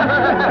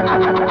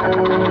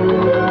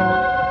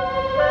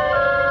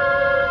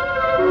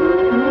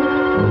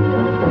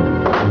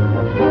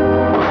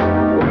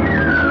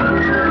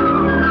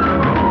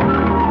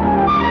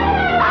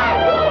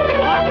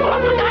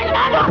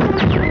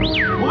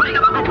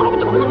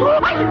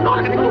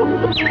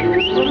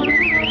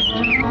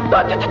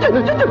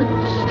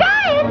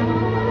 Giant!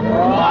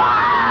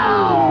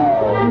 Wow!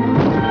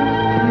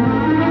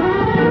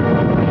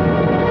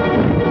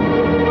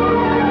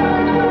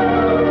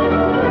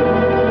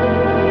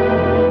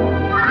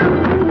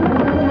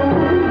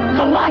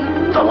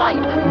 The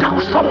light!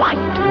 Douse the light!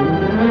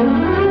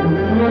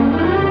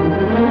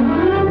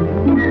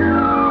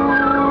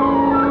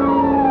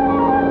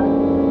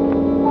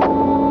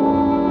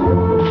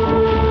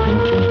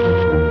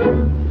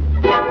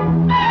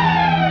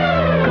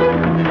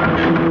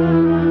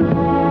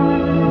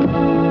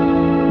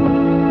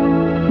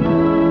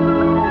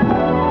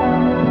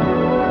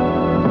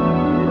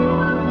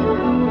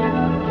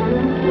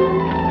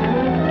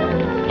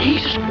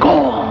 He's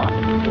gone.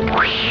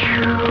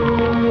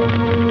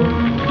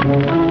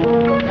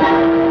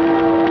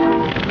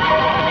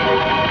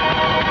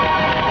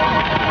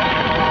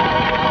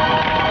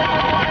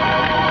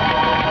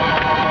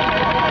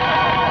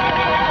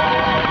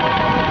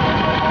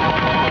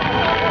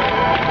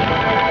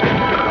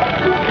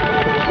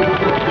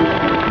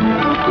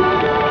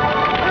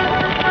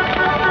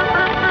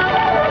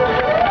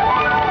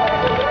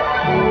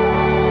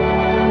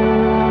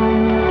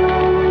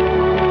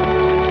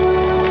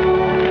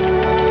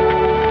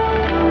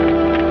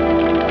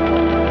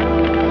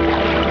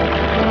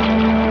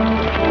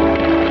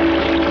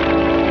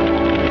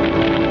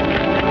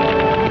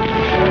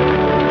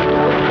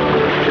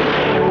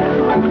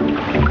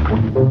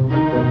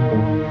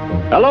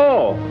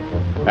 Hello?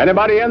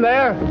 Anybody in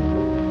there?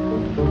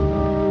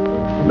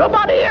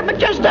 Nobody here but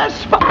just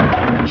us.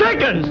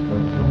 Chickens!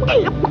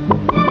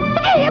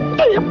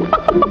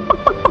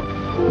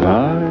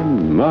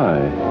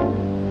 My.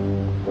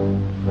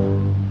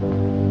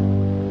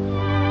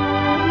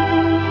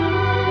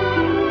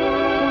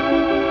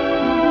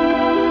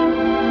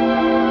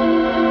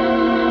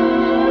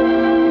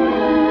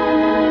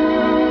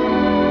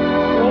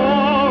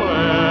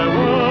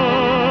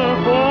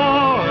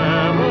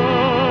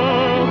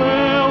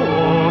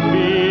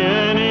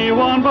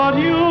 But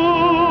you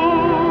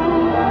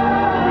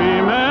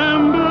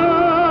remember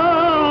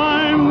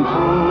I'm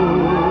true,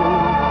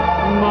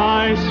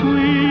 my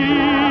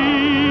sweet.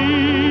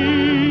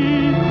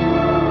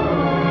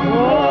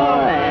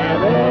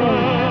 Forever,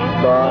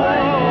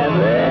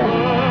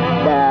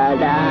 da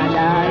da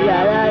da la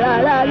la la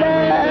la la.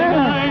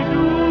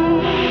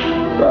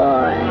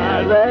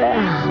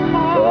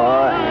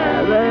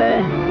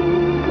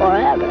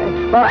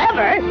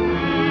 Forever.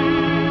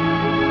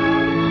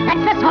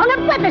 That's the song of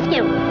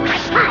Blitheskew.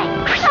 That's fine.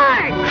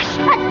 Guard. That's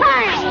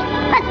fine.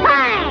 That's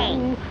fine.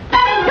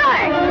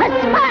 Guard.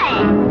 That's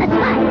fine. That's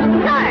fine.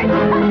 Guard.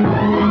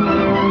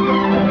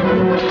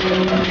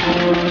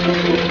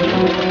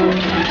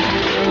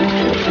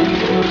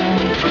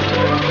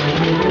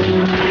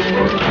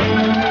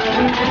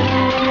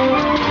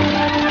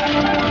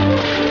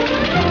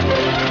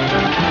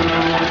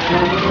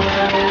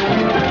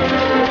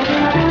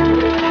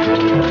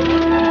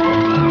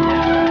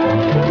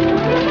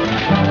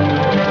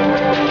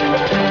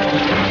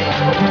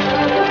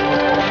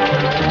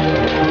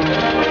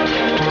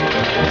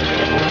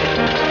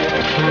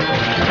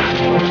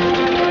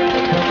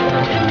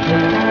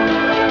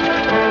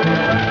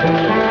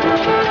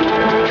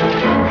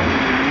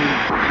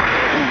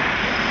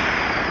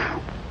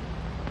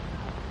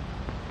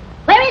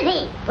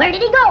 Where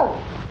did he go?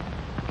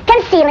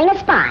 Concealing a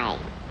spy.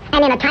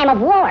 And in a time of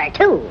war,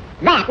 too.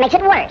 That makes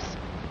it worse.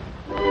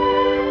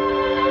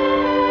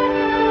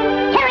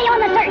 Carry on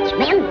the search,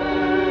 men.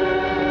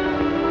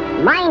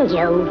 Mind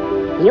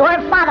you,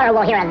 your father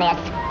will hear of this.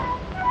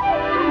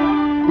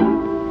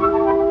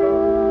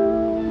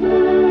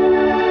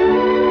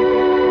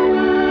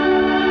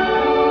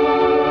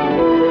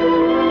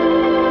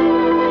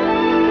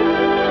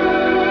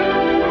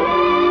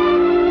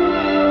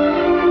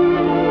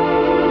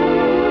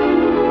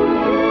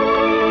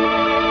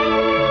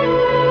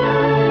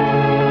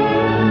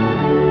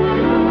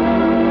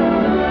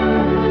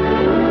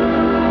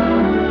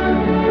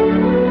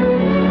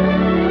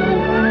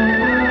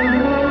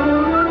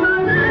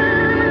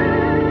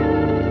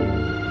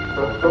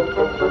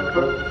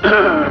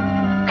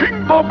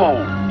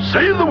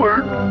 Say the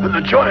word, and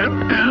the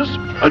giant is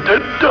a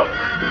dead duck.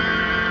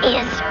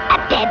 Is a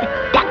dead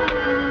duck.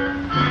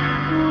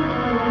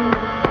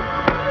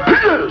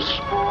 P.S.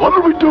 What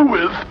do we do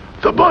with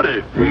the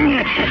body?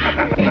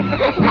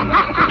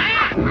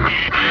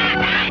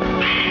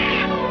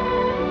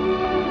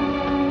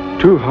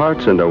 2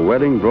 hearts and a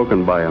wedding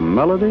broken by a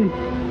melody?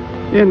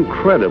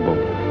 Incredible.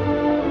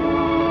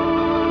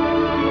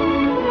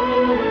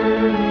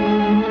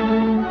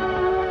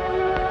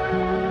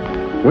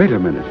 Wait a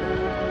minute.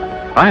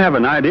 I have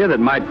an idea that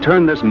might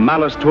turn this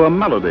malice to a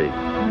melody.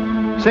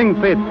 Sing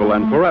Faithful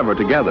and Forever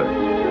together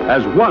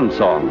as one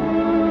song.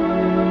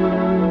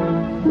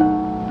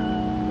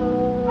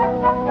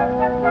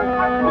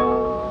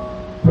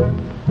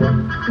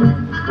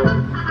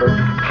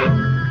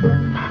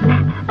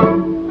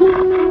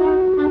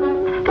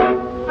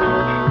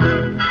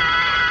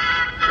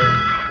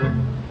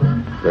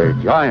 The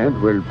giant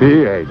will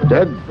be a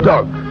dead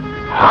duck.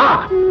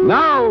 Ha!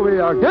 Now we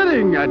are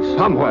getting at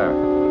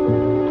somewhere.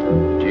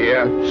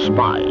 Dear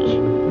spies,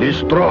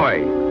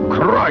 destroy,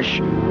 crush,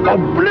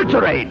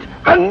 obliterate,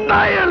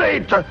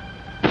 annihilate.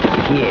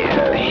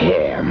 Kill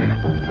him.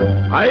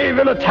 I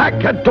will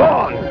attack at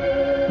dawn.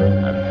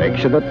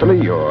 Affectionately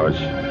yours,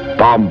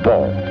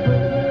 Bombo.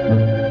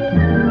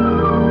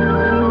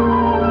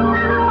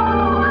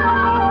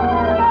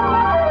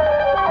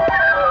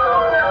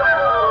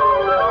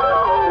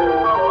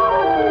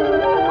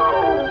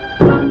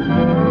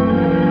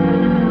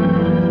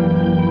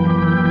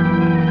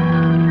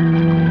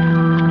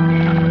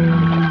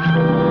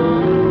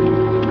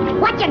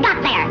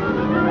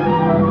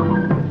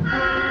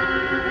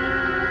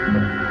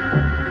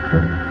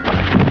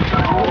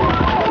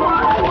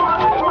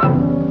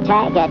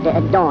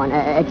 At dawn,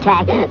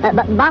 attack,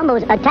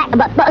 Bombo's attack,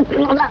 guards!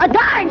 Bombo's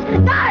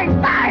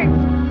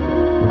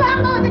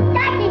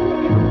attacking!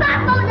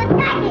 Bombo's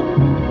attacking!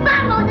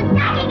 Bombo's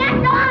attacking at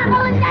dawn!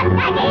 Bombo's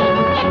attacking!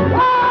 It's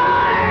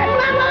war!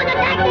 Bombo's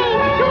attacking!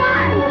 To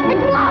arms!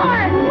 It's war!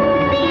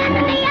 The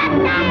enemy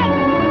attack!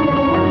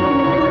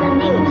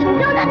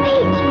 To the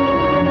beach!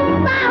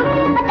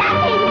 Bomb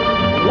attacking!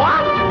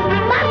 What?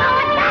 Bombo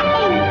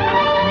attacking!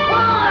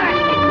 War!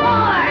 It's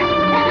war!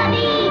 To the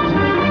beach!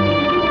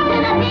 To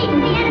the beach!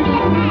 The enemy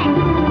attack!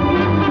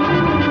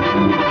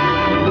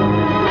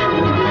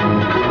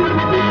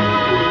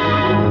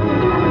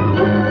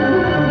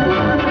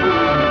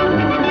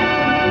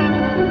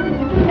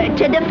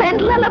 To defend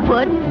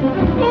Lilliput.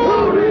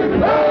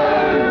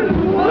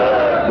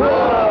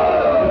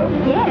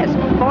 Yes,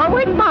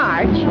 forward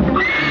march.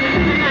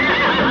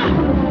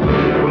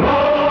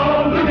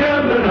 All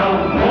together now,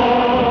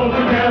 all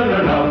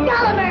together now.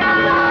 Gulliver!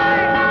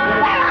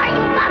 Where are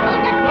you?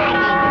 Bombo's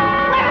attacking!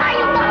 Where are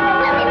you,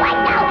 Gulliver? We'll be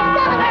wiped out!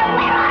 Gulliver,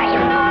 where are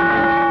you?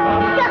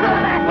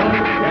 Gulliver!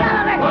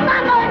 Gulliver!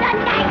 Bombo's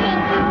attacking!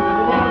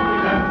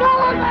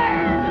 Gulliver!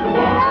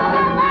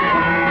 Gulliver!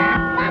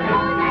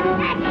 Bombo's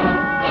attacking!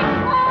 It's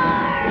war!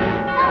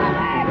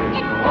 Gulliver!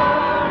 It's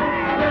war!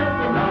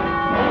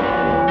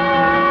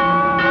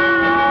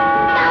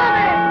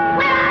 Gulliver!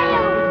 Where are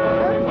you?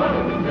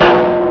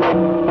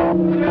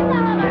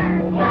 Gulliver!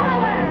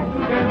 Gulliver!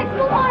 It's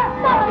war!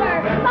 Gulliver!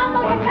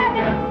 Bombo's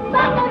attacking!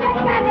 Bombo's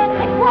attacking!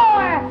 It's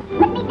war!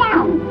 Let me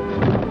down!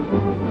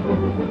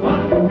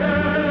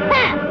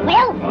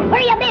 Well,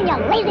 where you been, you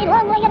lazy,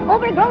 long-legged,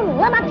 overgrown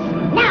lummox?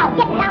 Now,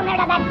 get down there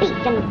to that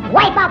beach and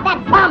wipe out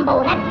that Bombo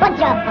and that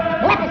bunch of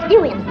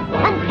Lepidurians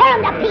and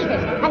tear them to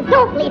pieces and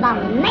don't leave a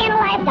man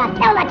alive to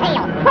tell the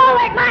tale.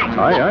 Forward march!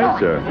 Aye, Get aye, going.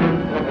 sir.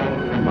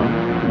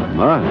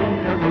 My.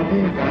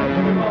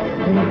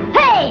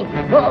 Hey!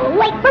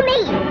 Wait for me!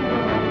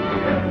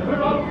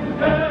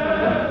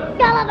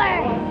 Gulliver!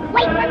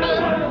 Wait for me!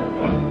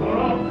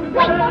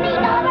 Wait for me,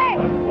 Gulliver!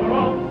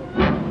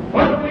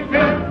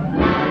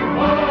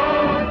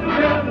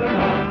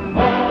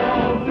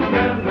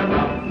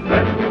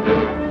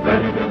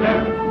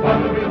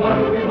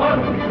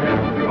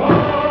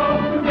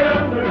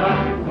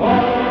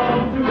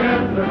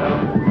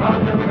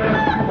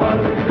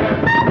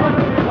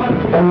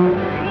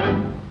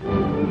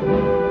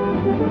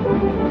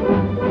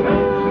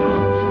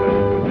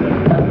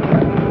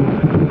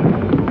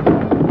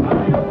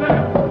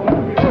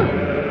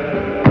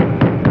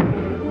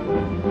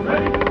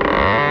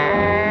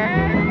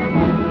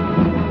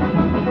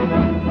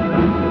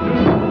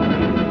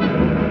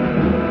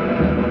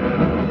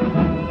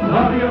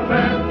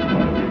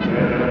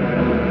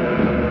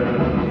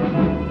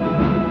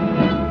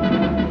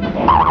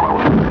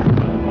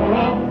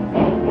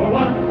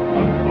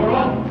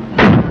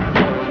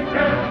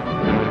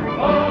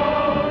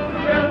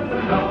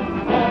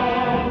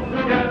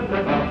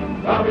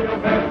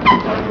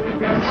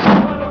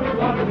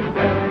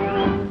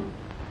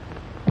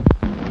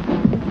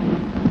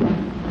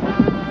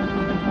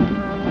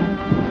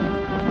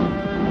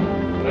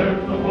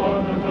 There's a war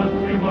that must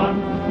be won.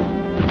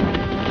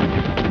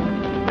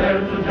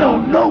 There's a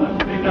job that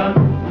must be done.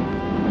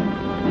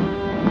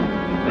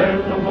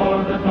 There's a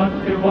war that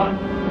must be won.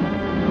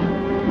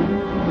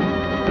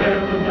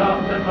 There's a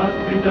job that must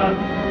be done.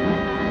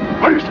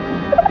 What is it?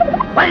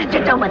 What did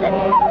you do with it?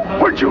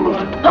 Where'd you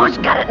lose it? Who's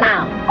got it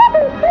now?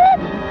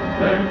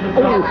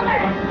 Gulliver!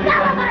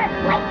 Gulliver!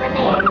 Wait for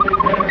me!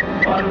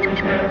 Gulliver!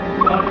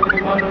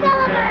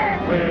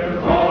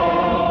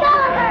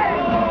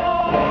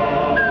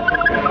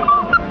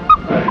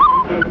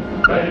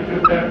 Ready to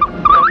dare,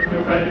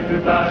 ready to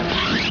die.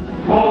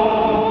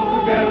 All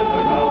together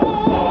now,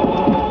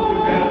 all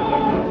together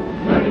now.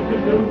 Ready to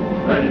do,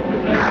 ready to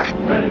dare,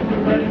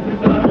 ready to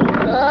die.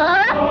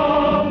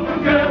 All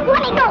together.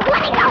 Let it go!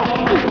 Let it go!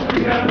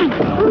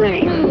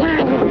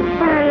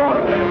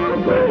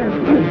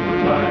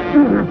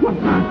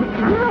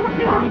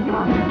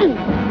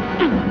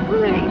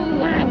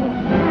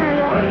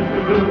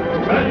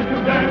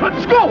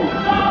 Let's go!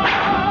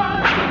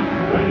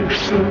 Ready to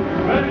do,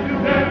 ready to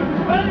dare,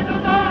 ready to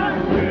die.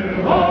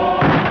 We're all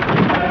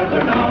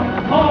together now,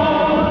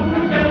 all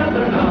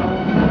together now.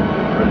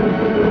 Ready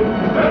to do,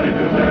 ready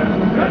to dare,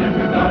 ready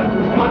to die.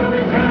 What we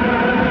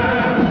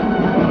can,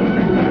 what we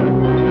can.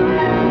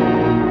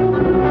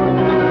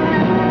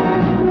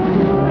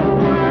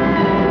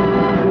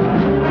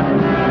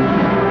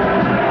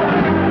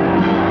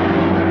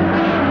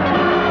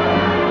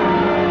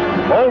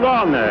 Hold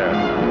on there.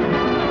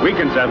 We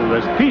can settle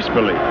this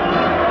peacefully.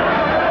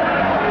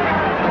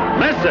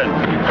 Listen!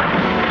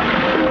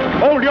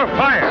 Hold your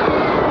fire!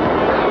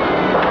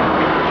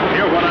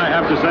 Hear what I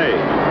have to say.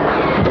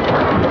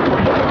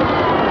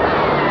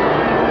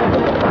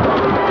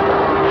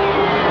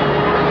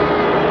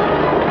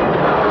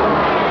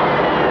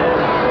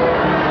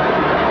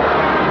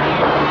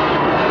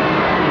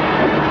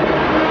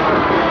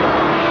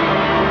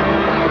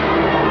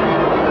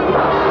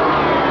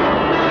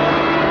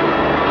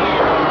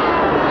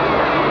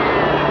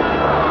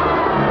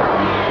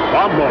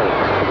 Bombo!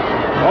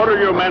 Order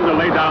your men to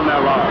lay down their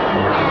arms.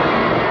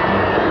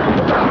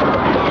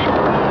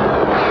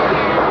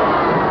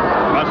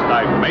 Must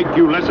I make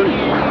you listen?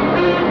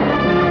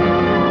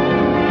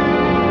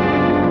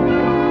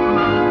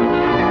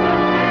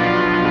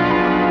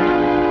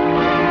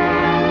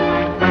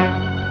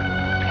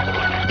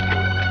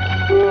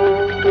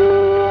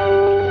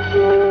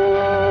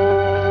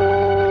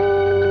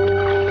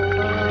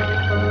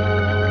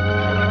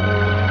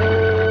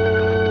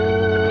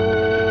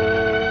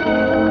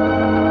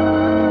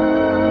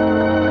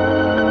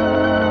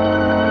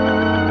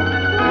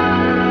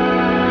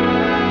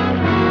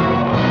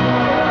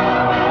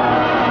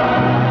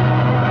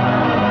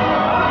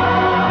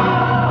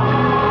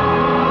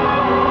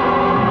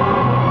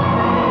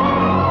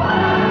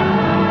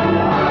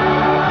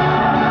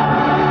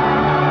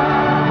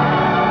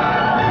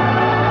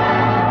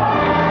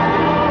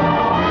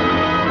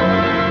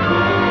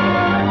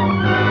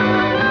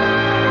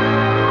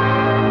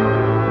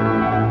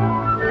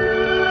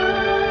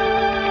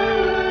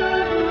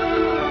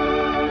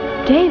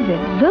 David,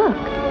 look.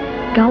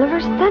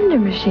 Gulliver's thunder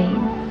machine.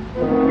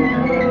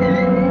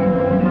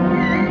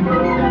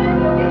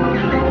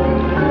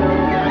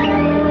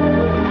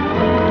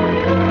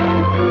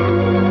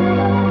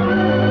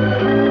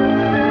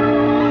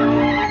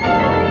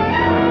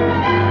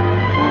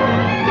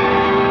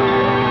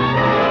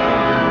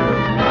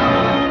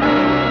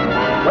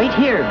 Wait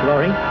here,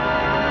 Glory.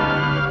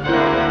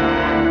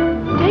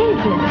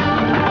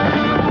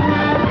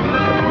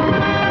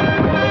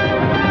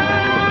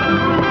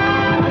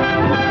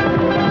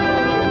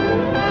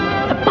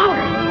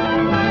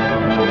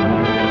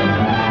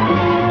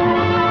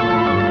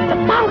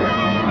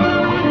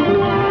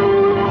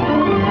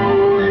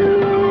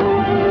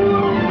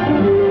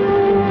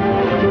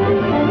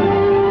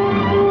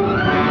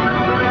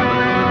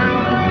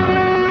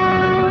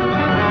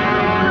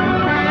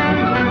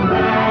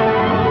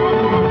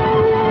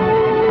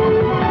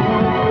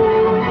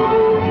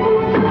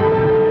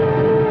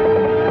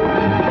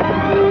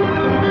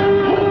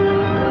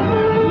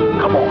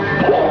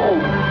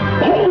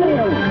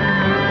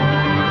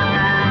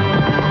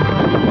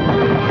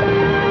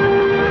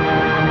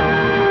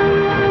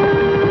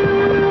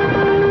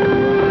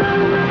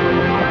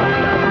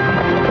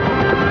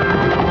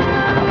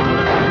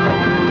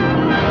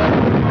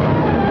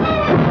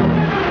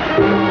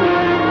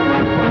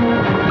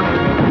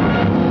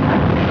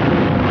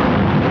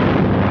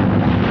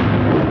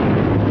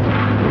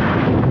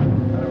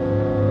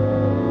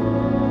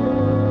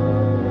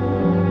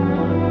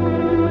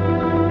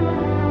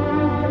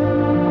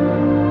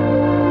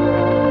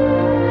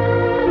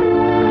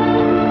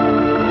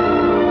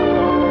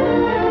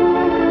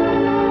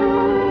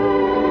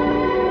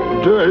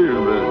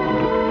 David.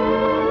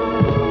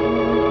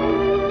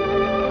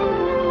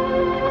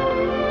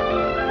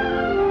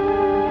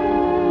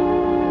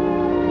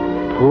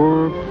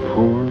 Poor,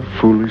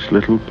 foolish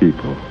little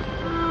people.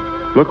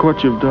 Look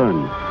what you've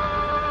done.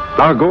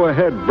 Now go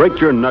ahead, break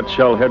your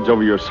nutshell heads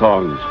over your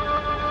songs.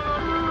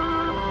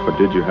 But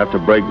did you have to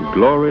break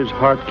Glory's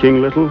heart,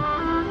 King Little?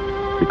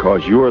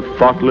 because you're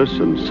thoughtless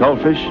and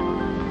selfish?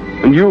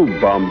 And you,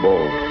 Bombo,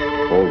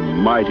 oh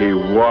mighty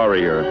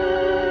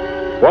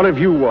warrior, what have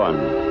you won?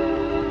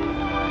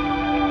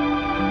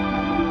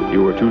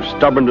 You were too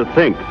stubborn to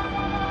think,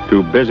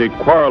 too busy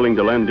quarreling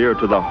to lend ear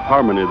to the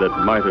harmony that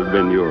might have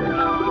been yours.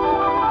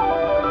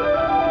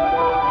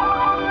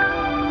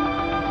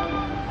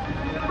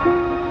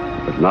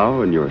 But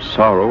now, in your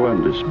sorrow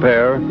and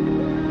despair,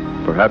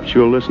 perhaps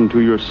you'll listen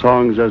to your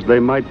songs as they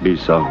might be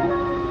sung.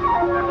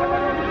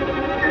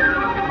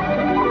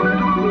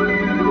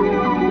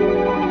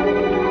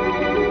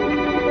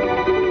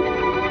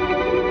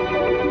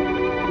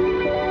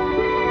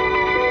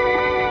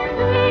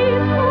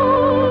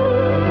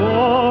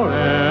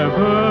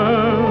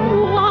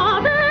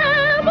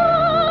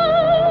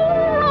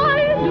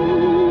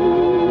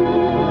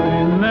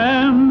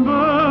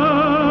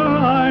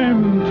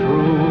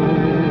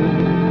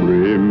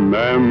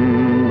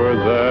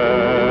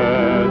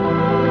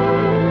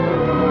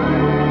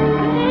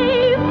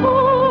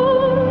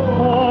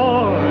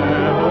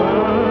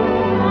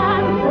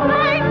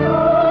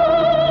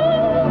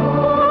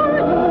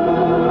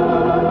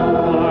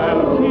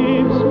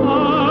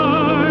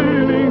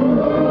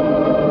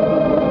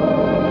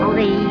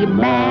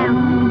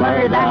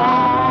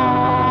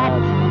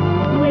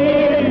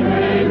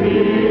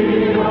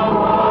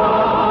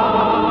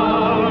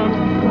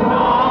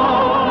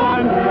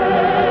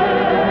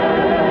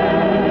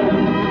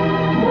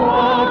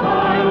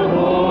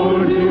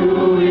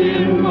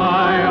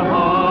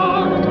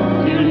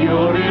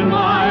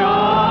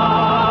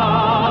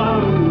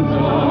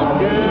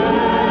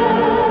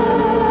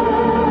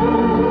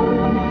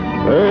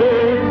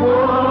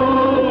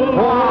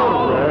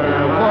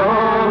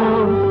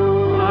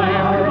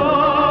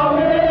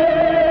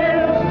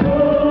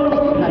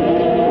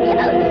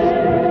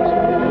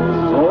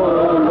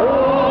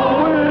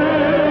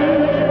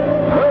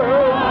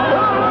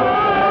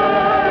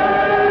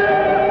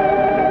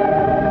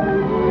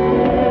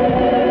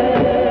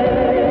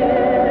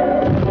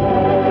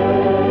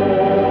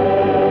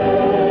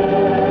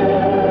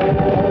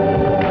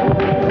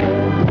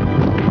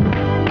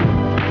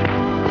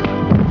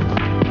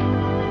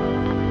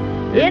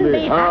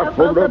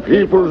 From the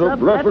peoples of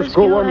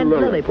Blefusco and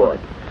Lilliput,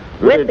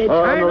 with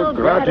eternal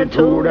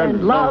gratitude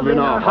and love in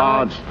our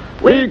hearts,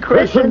 we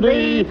christen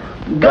thee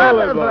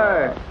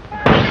Gulliver.